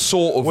 control. We all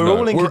sort of We're know.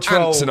 all in We're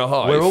control. ants in a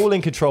hive. We're all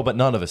in control, but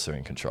none of us are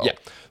in control. Yeah.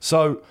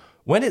 So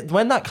when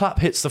that clap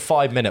hits the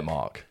 5-minute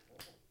mark,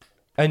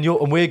 and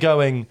we're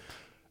going,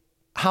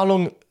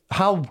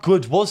 how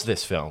good was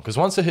this film? Because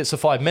once it hits the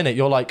 5-minute,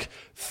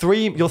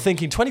 you're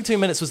thinking 22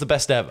 minutes was the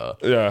best ever.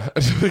 Yeah.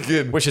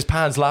 Again. Which is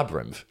Pan's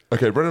Labyrinth.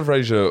 Okay, Brendan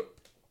Fraser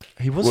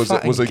He was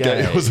fat and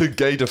gay. was a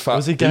gay de fat.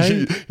 Was he gay?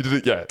 He did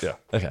it. Yeah.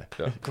 Okay.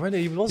 Yeah.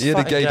 He was He had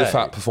fat a gay and to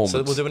fat performance.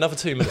 So we'll do another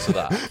 2 minutes of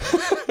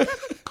that.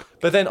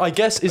 But then I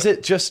guess, is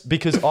it just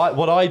because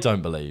what I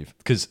don't believe,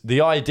 because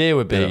the idea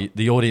would be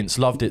the audience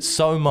loved it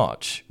so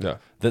much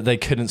that they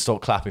couldn't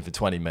stop clapping for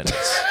 20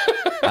 minutes.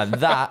 And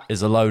that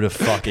is a load of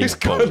fucking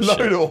bullshit.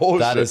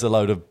 That is a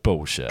load of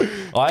bullshit.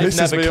 I've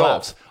never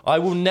clapped. I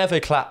will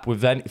never clap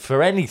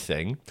for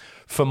anything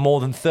for more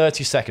than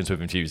 30 seconds with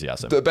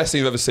enthusiasm. The best thing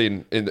you've ever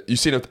seen you've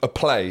seen a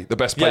play, the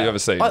best play you've ever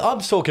seen.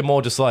 I'm talking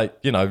more just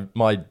like,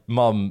 my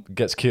mum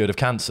gets cured of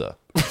cancer.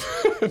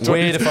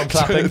 Weird if I'm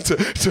clapping.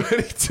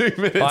 22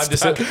 minutes. I'm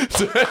just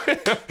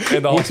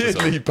in the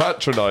hospital. Weirdly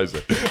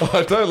patronising.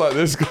 I don't like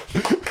this.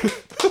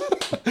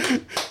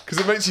 Because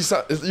it makes you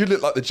sound. You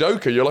look like the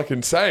Joker. You're like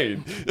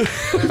insane.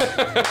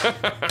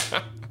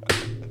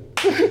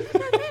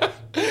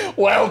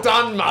 Well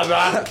done,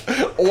 mother.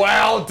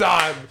 Well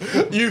done.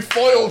 You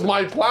foiled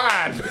my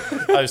plan.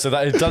 Oh, so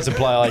that it does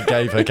imply I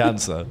gave her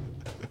cancer.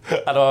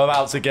 And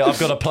I've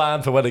got a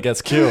plan for when it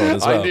gets cured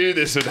as well. I knew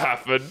this would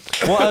happen.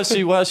 What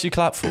else you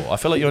clap for? I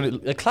feel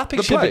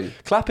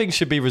like clapping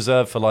should be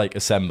reserved for like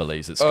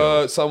assemblies at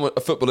school.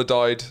 A footballer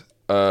died,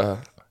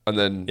 and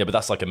then Yeah, but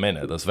that's like a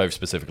minute. That's very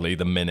specifically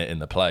the minute in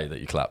the play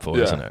that you clap for,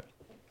 isn't it?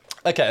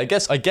 Okay,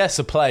 I guess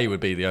a play would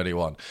be the only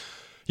one.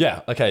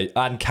 Yeah, okay,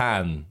 and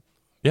can.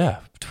 Yeah.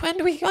 When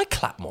do I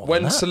clap more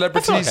When than that?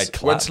 celebrities I feel like I'd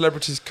clap. when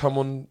celebrities come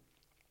on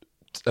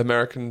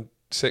American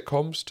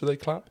sitcoms, do they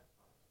clap?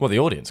 Well, the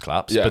audience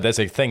claps, Yeah. but there's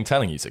a thing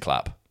telling you to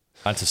clap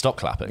and to stop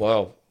clapping.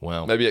 Well,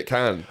 Maybe maybe it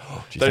can.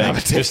 do you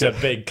think? Just a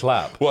big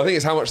clap. Well, I think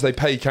it's how much they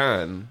pay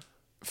Can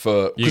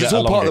for, You because get it's a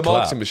all part of longer the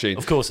marketing clap. machine.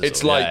 Of course it's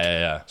it's all- like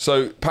yeah.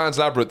 So Pan's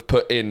Labyrinth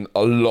put in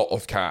a lot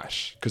of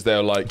cash because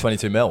they're like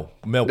 22 mil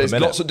per there's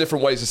minute. lots of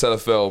different ways to sell a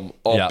film.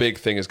 Our Yeah. big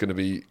thing is going to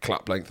be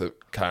clap length at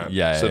Can.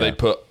 Yeah, so yeah, they yeah.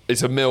 put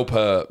it's a mil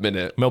per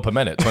minute. Mil per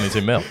minute, 22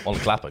 mil on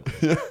clapping.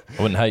 I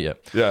wouldn't hate you.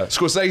 Yeah,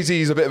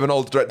 Scorsese's a bit of an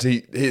old director.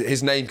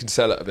 His name can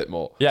sell it a bit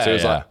more. Yeah, so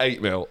it's yeah. like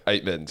 8 mil,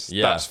 8 mins.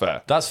 Yeah. That's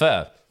fair. That's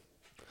fair.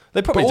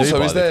 They probably But do also,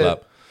 buy is the there?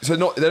 clap. So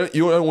not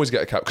you don't always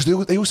get a clap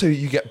because they also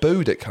you get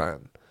booed at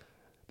Can.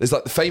 There's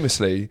like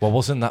famously. Well,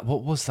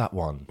 what was that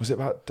one? Was it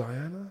about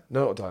Diana?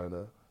 No, not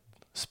Diana.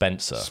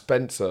 Spencer.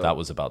 Spencer. That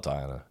was about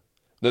Diana.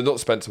 No, not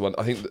Spencer one.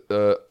 I think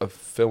a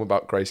film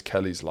about Grace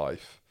Kelly's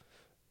life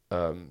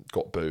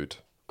got booed.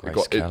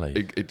 Grace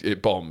Kelly.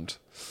 It bombed.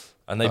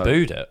 And they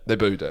booed it. They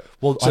booed it.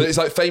 Well, so it's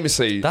like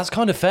famously. That's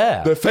kind of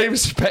fair. They're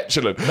famously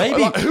petulant.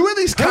 Maybe- Like, who are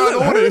these Who Can are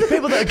the audience?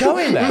 people that are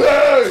going there?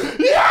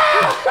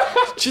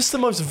 Just the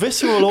most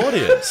visceral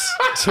audience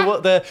to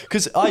what they're...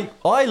 Because I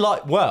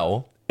like...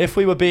 Well, if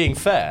we were being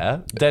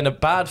fair, then a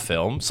bad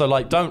film... So,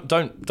 like, don't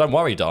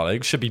worry,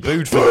 darling. Should be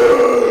booed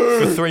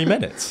for 3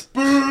 minutes.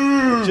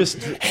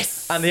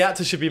 And the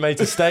actor should be made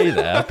to stay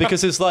there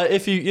because it's like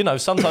if you know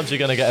sometimes you're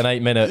going to get an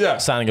 8-minute Yeah.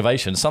 standing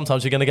ovation,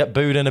 sometimes you're going to get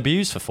booed and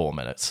abused for 4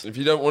 minutes. If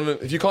you don't want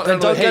to, if you can't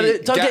Then handle don't the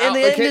heat, get in out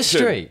the kitchen.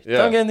 industry. Yeah.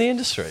 Don't get in the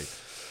industry.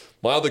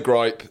 My other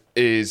gripe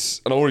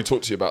is, and I already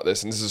talked to you about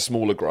this, and this is a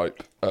smaller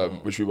gripe,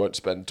 which we won't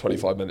spend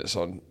 25 minutes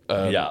on.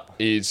 Yeah.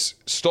 Is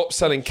stop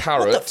selling What the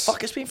carrots.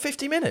 fuck? It's been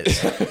 50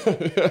 minutes.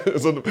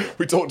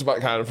 We talked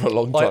about Cannon for a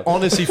long I time.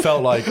 honestly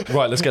felt like,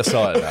 right, let's get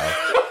started now.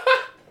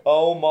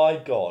 Oh my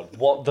God,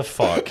 what the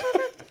fuck?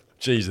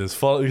 Jesus,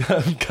 follow,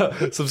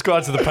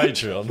 subscribe to the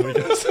Patreon. We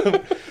got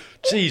some,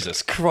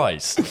 Jesus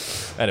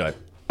Christ. Anyway.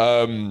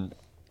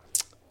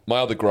 My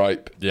other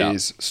gripe Yeah.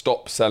 is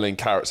stop selling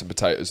carrots and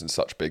potatoes in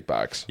such big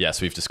bags.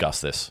 Yes, we've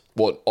discussed this.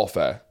 What, off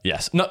air?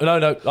 Yes. No,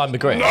 I'm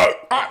agreeing.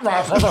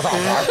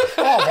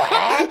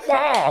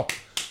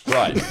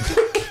 Right.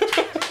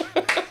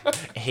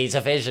 He's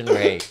a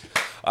visionary.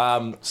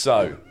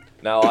 So,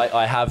 now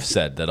I have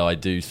said that I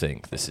do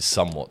think this is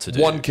somewhat to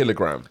do. 1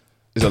 kilogram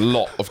is a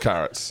lot of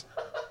carrots.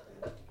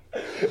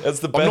 It's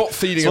the I'm not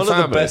feeding it's a one of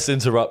the family. best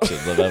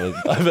interruptions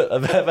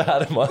I've ever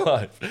had in my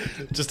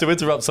life. Just to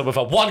interrupt someone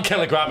for 1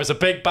 kilogram is a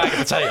big bag of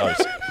potatoes.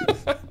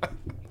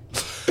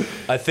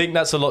 I think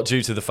that's a lot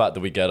due to the fact that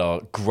we get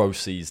our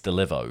groceries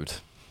delivered.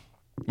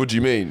 What do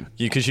you mean?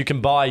 Because you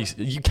can buy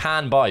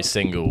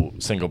single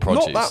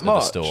produce that at the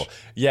much. store.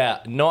 Yeah,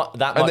 not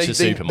that And much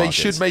they- at supermarkets. they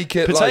should make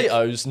it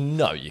potatoes.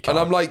 No, you can't. And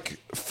I'm like,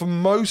 for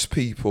most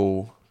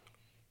people,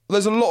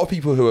 there's a lot of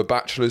people who are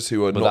bachelors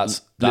who are not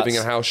that's- living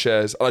in house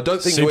shares. And I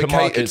don't think we're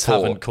catered supermarkets for.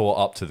 haven't caught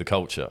up to the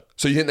culture.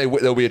 So you think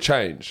there'll be a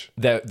change?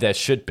 There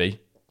should be.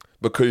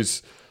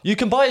 Because You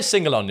can buy a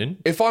single onion.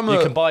 If I'm you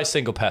a- can buy a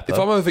single pepper. if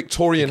I'm a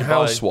Victorian You can buy-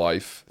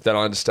 housewife, then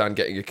I understand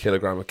getting a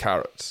kilogram of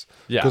carrots.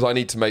 Yeah. Because I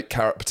need to make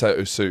carrot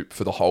potato soup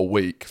for the whole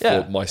week for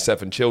Yeah. my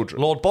 7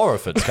 children. Lord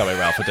Borrowford's coming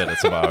round for dinner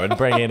tomorrow and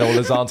bringing in all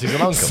his aunties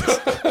and uncles.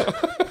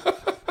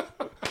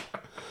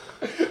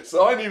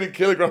 So I need a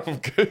kilogram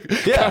of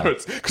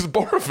carrots because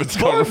Borrowford's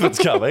Borrowford's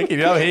coming. You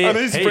know, And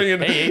he's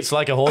bringing- he eats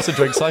like a horse and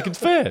drinks like a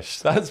fish.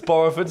 That's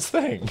Borrowford's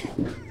thing.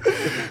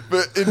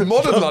 But in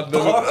modern London,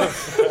 Lord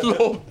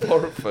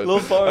Borrowford.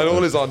 Lord Borrowford. And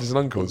all his aunties and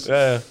uncles.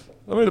 Yeah.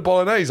 I made a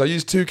bolognese. I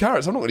used 2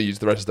 carrots. I'm not going to use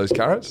the rest of those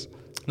carrots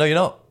No, you're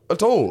not.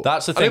 at all.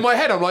 That's the And thing. in my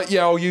head, I'm like,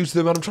 yeah, I'll use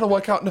them. And I'm trying to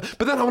work out.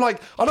 But then I'm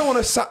like, I don't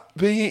want to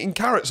be eating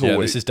carrots all Yeah,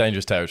 week. this is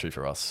dangerous territory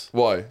for us.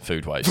 Why?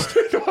 Food waste.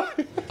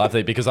 I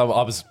think because I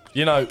was,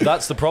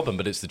 that's the problem,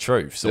 but it's the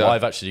truth. So Yeah.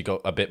 I've actually got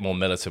a bit more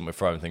militant with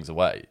throwing things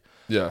away.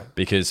 Yeah.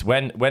 Because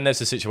when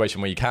there's a situation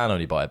where you can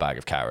only buy a bag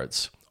of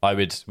carrots, I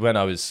would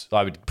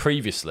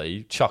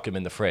previously chuck them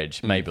in the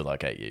fridge. Maybe they'll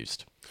get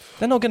used.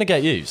 They're not going to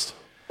get used.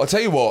 I'll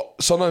tell you what,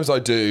 sometimes I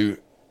do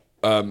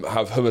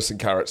have hummus and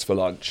carrots for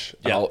lunch.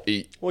 And Yeah. I'll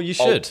eat. Well, you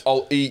should.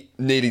 I'll eat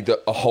nearly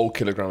a whole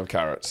kilogram of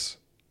carrots.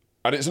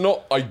 And it's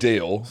not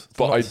ideal,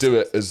 but I do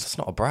it as. It's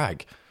not a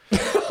brag. I'm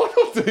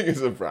not doing it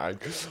as a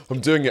brag. I'm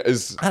doing it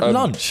as. At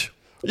lunch.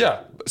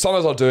 Yeah.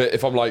 Sometimes I'll do it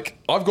if I'm like,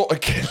 I've got a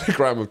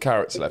kilogram of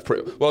carrots left.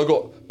 Well, I've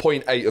got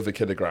 0.8 of a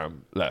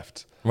kilogram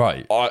left.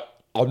 Right.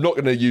 I'm not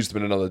going to use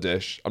them in another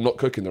dish. I'm not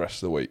cooking the rest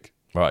of the week.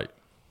 Right.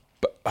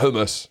 But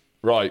hummus,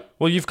 right.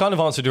 Well, you've kind of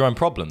answered your own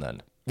problem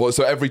then. Well,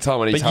 so every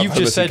time I need to But have you've hummus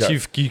just said and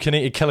carrots. you can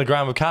eat a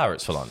kilogram of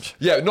carrots for lunch.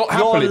 Yeah, not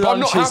happily, but I'm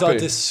not lunches happy. are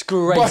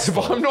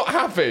disgraceful. But I'm not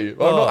happy. I'm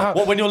not happy.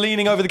 What, when you're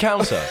leaning over the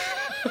counter?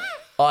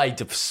 I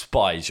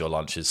despise your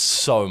lunches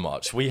so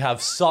much. We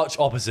have such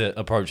opposite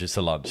approaches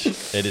to lunch.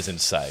 It is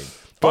insane.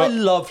 I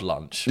love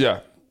lunch. Yeah.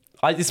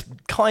 It's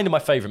kind of my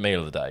favourite meal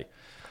of the day.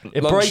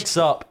 It Lunch- breaks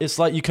up. It's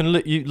like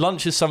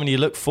lunch is something you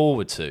look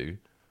forward to,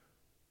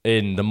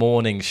 in the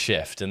morning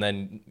shift, and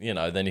then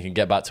then you can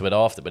get back to it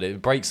after. But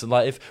it breaks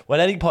like when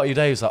any part of your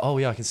day is like, oh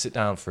yeah, I can sit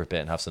down for a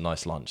bit and have some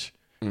nice lunch,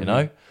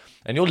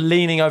 and you're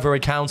leaning over a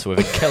counter with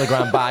a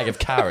kilogram bag of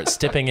carrots,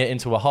 dipping it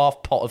into a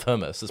half pot of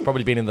hummus that's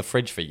probably been in the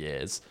fridge for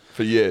years.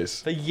 For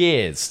years.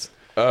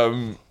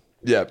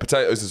 Yeah,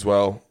 potatoes as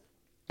well.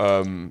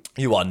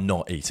 You are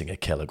not eating a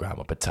kilogram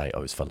of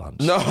potatoes for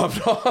lunch. No, I'm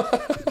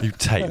not. You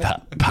take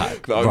that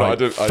back I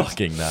don't.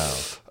 fucking now.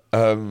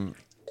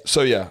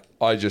 So yeah,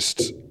 I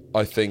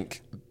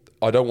think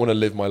I don't want to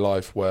live my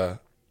life where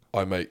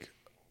I make,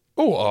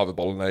 I'll have a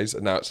bolognese,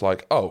 and now it's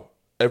like,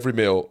 every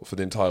meal for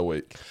the entire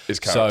week is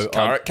carrots. So,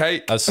 carrot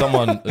cake. As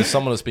someone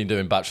that's been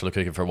doing bachelor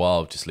cooking for a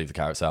while, just leave the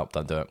carrots out.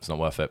 Don't do it. It's not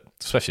worth it.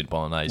 Especially the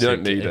bolognese. You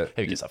don't need it.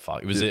 Who gives a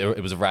fuck? It was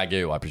a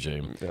ragu, I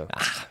presume. Yeah.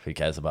 Who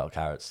cares about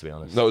carrots, to be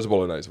honest? No, it was a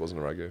bolognese. It wasn't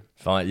a ragu.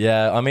 Fine.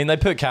 Yeah, I mean, they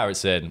put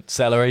carrots in.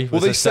 Celery.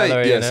 Well, they say,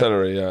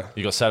 celery, yeah.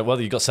 You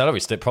got celery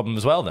stick problem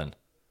as well then.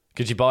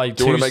 Could you buy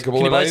Do you want to make a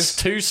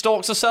bolognese? 2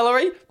 stalks of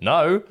celery?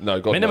 No.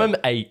 No, God, minimum no.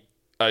 8.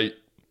 8.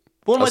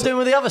 What am I doing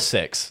with the other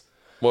 6?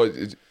 Well,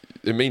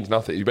 it means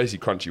nothing. You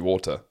basically crunchy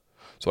water.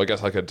 So I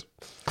guess I could...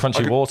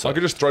 Water? I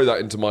could just throw that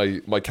into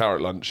my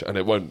carrot lunch and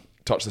it won't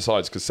touch the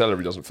sides because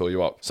celery doesn't fill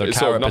you up. So it's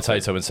carrot, sort of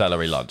potato and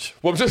celery lunch.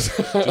 Well,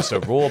 just a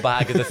raw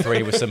bag of the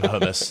 3 with some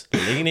hummus,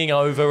 leaning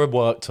over a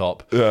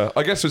worktop. Yeah,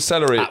 I guess with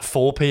celery... At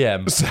 4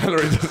 p.m.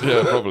 Celery,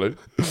 yeah, probably.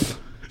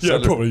 Yeah,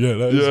 probably, yeah.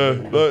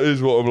 That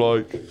is what I'm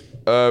like.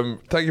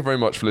 Thank you very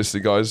much for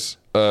listening, guys.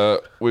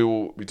 We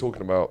will be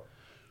talking about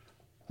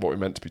what we're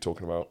meant to be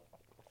talking about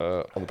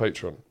on the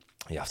Patreon.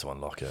 You have to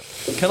unlock it.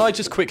 Can I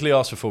just quickly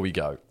ask before we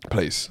go?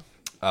 Please.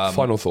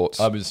 Final thoughts.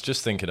 I was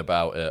just thinking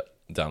about it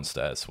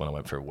downstairs when I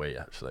went for a wee,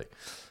 actually.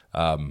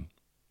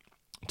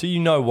 Do you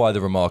know why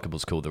The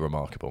Remarkable's called The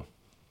Remarkable?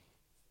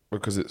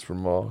 Because it's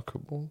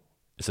remarkable.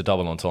 It's a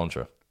double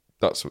entendre.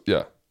 That's,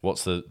 yeah.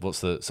 What's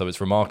the so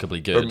it's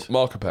remarkably good.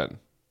 Mark a pen.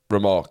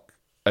 Remark.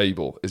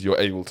 Able. Is you're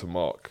able to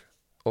mark.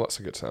 Oh, that's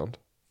a good sound.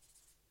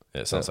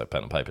 Yeah, it sounds like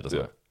pen and paper, doesn't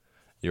it?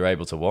 You're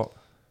able to what?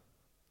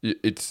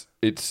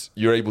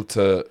 You're able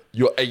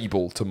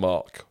to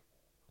mark.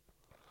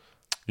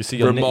 You see,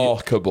 you're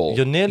remarkable.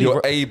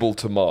 You're able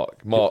to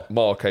mark.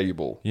 Mark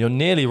able. You're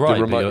nearly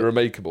right.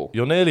 Remarkable.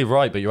 You're nearly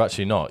right, but you're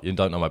actually not. You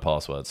don't know my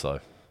password,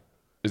 so.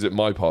 Is it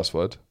my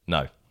password?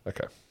 No.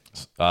 Okay.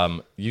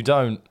 You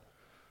don't.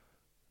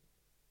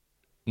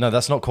 No,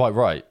 that's not quite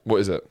right. What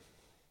is it?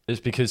 It's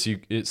because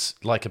it's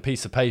like a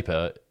piece of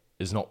paper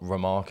is not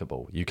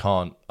remarkable. You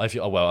can't if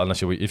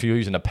you're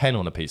using a pen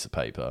on a piece of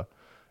paper,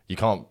 you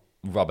can't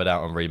rub it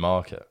out and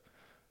remark it.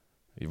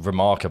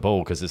 Remarkable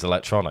because it's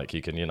electronic.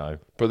 You can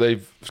But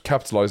they've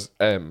capitalised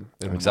M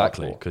in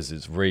exactly because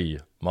it's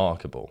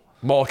remarkable.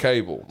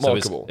 Markable.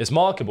 Markable. So it's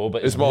markable,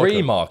 but it's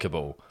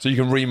remarkable. So you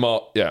can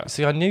remark. Yeah.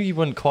 See, I knew you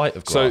wouldn't quite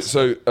have grasped.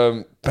 So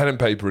pen and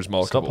paper is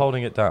markable. Stop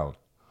holding it down.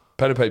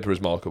 Pen and paper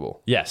is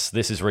markable. Yes,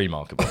 this is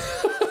remarkable.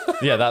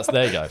 Yeah,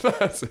 there you go.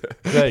 That's it.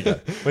 There you go.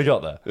 We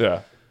got there.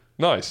 Yeah.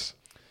 Nice.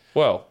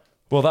 Well,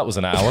 that was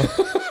an hour.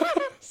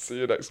 see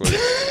you next week.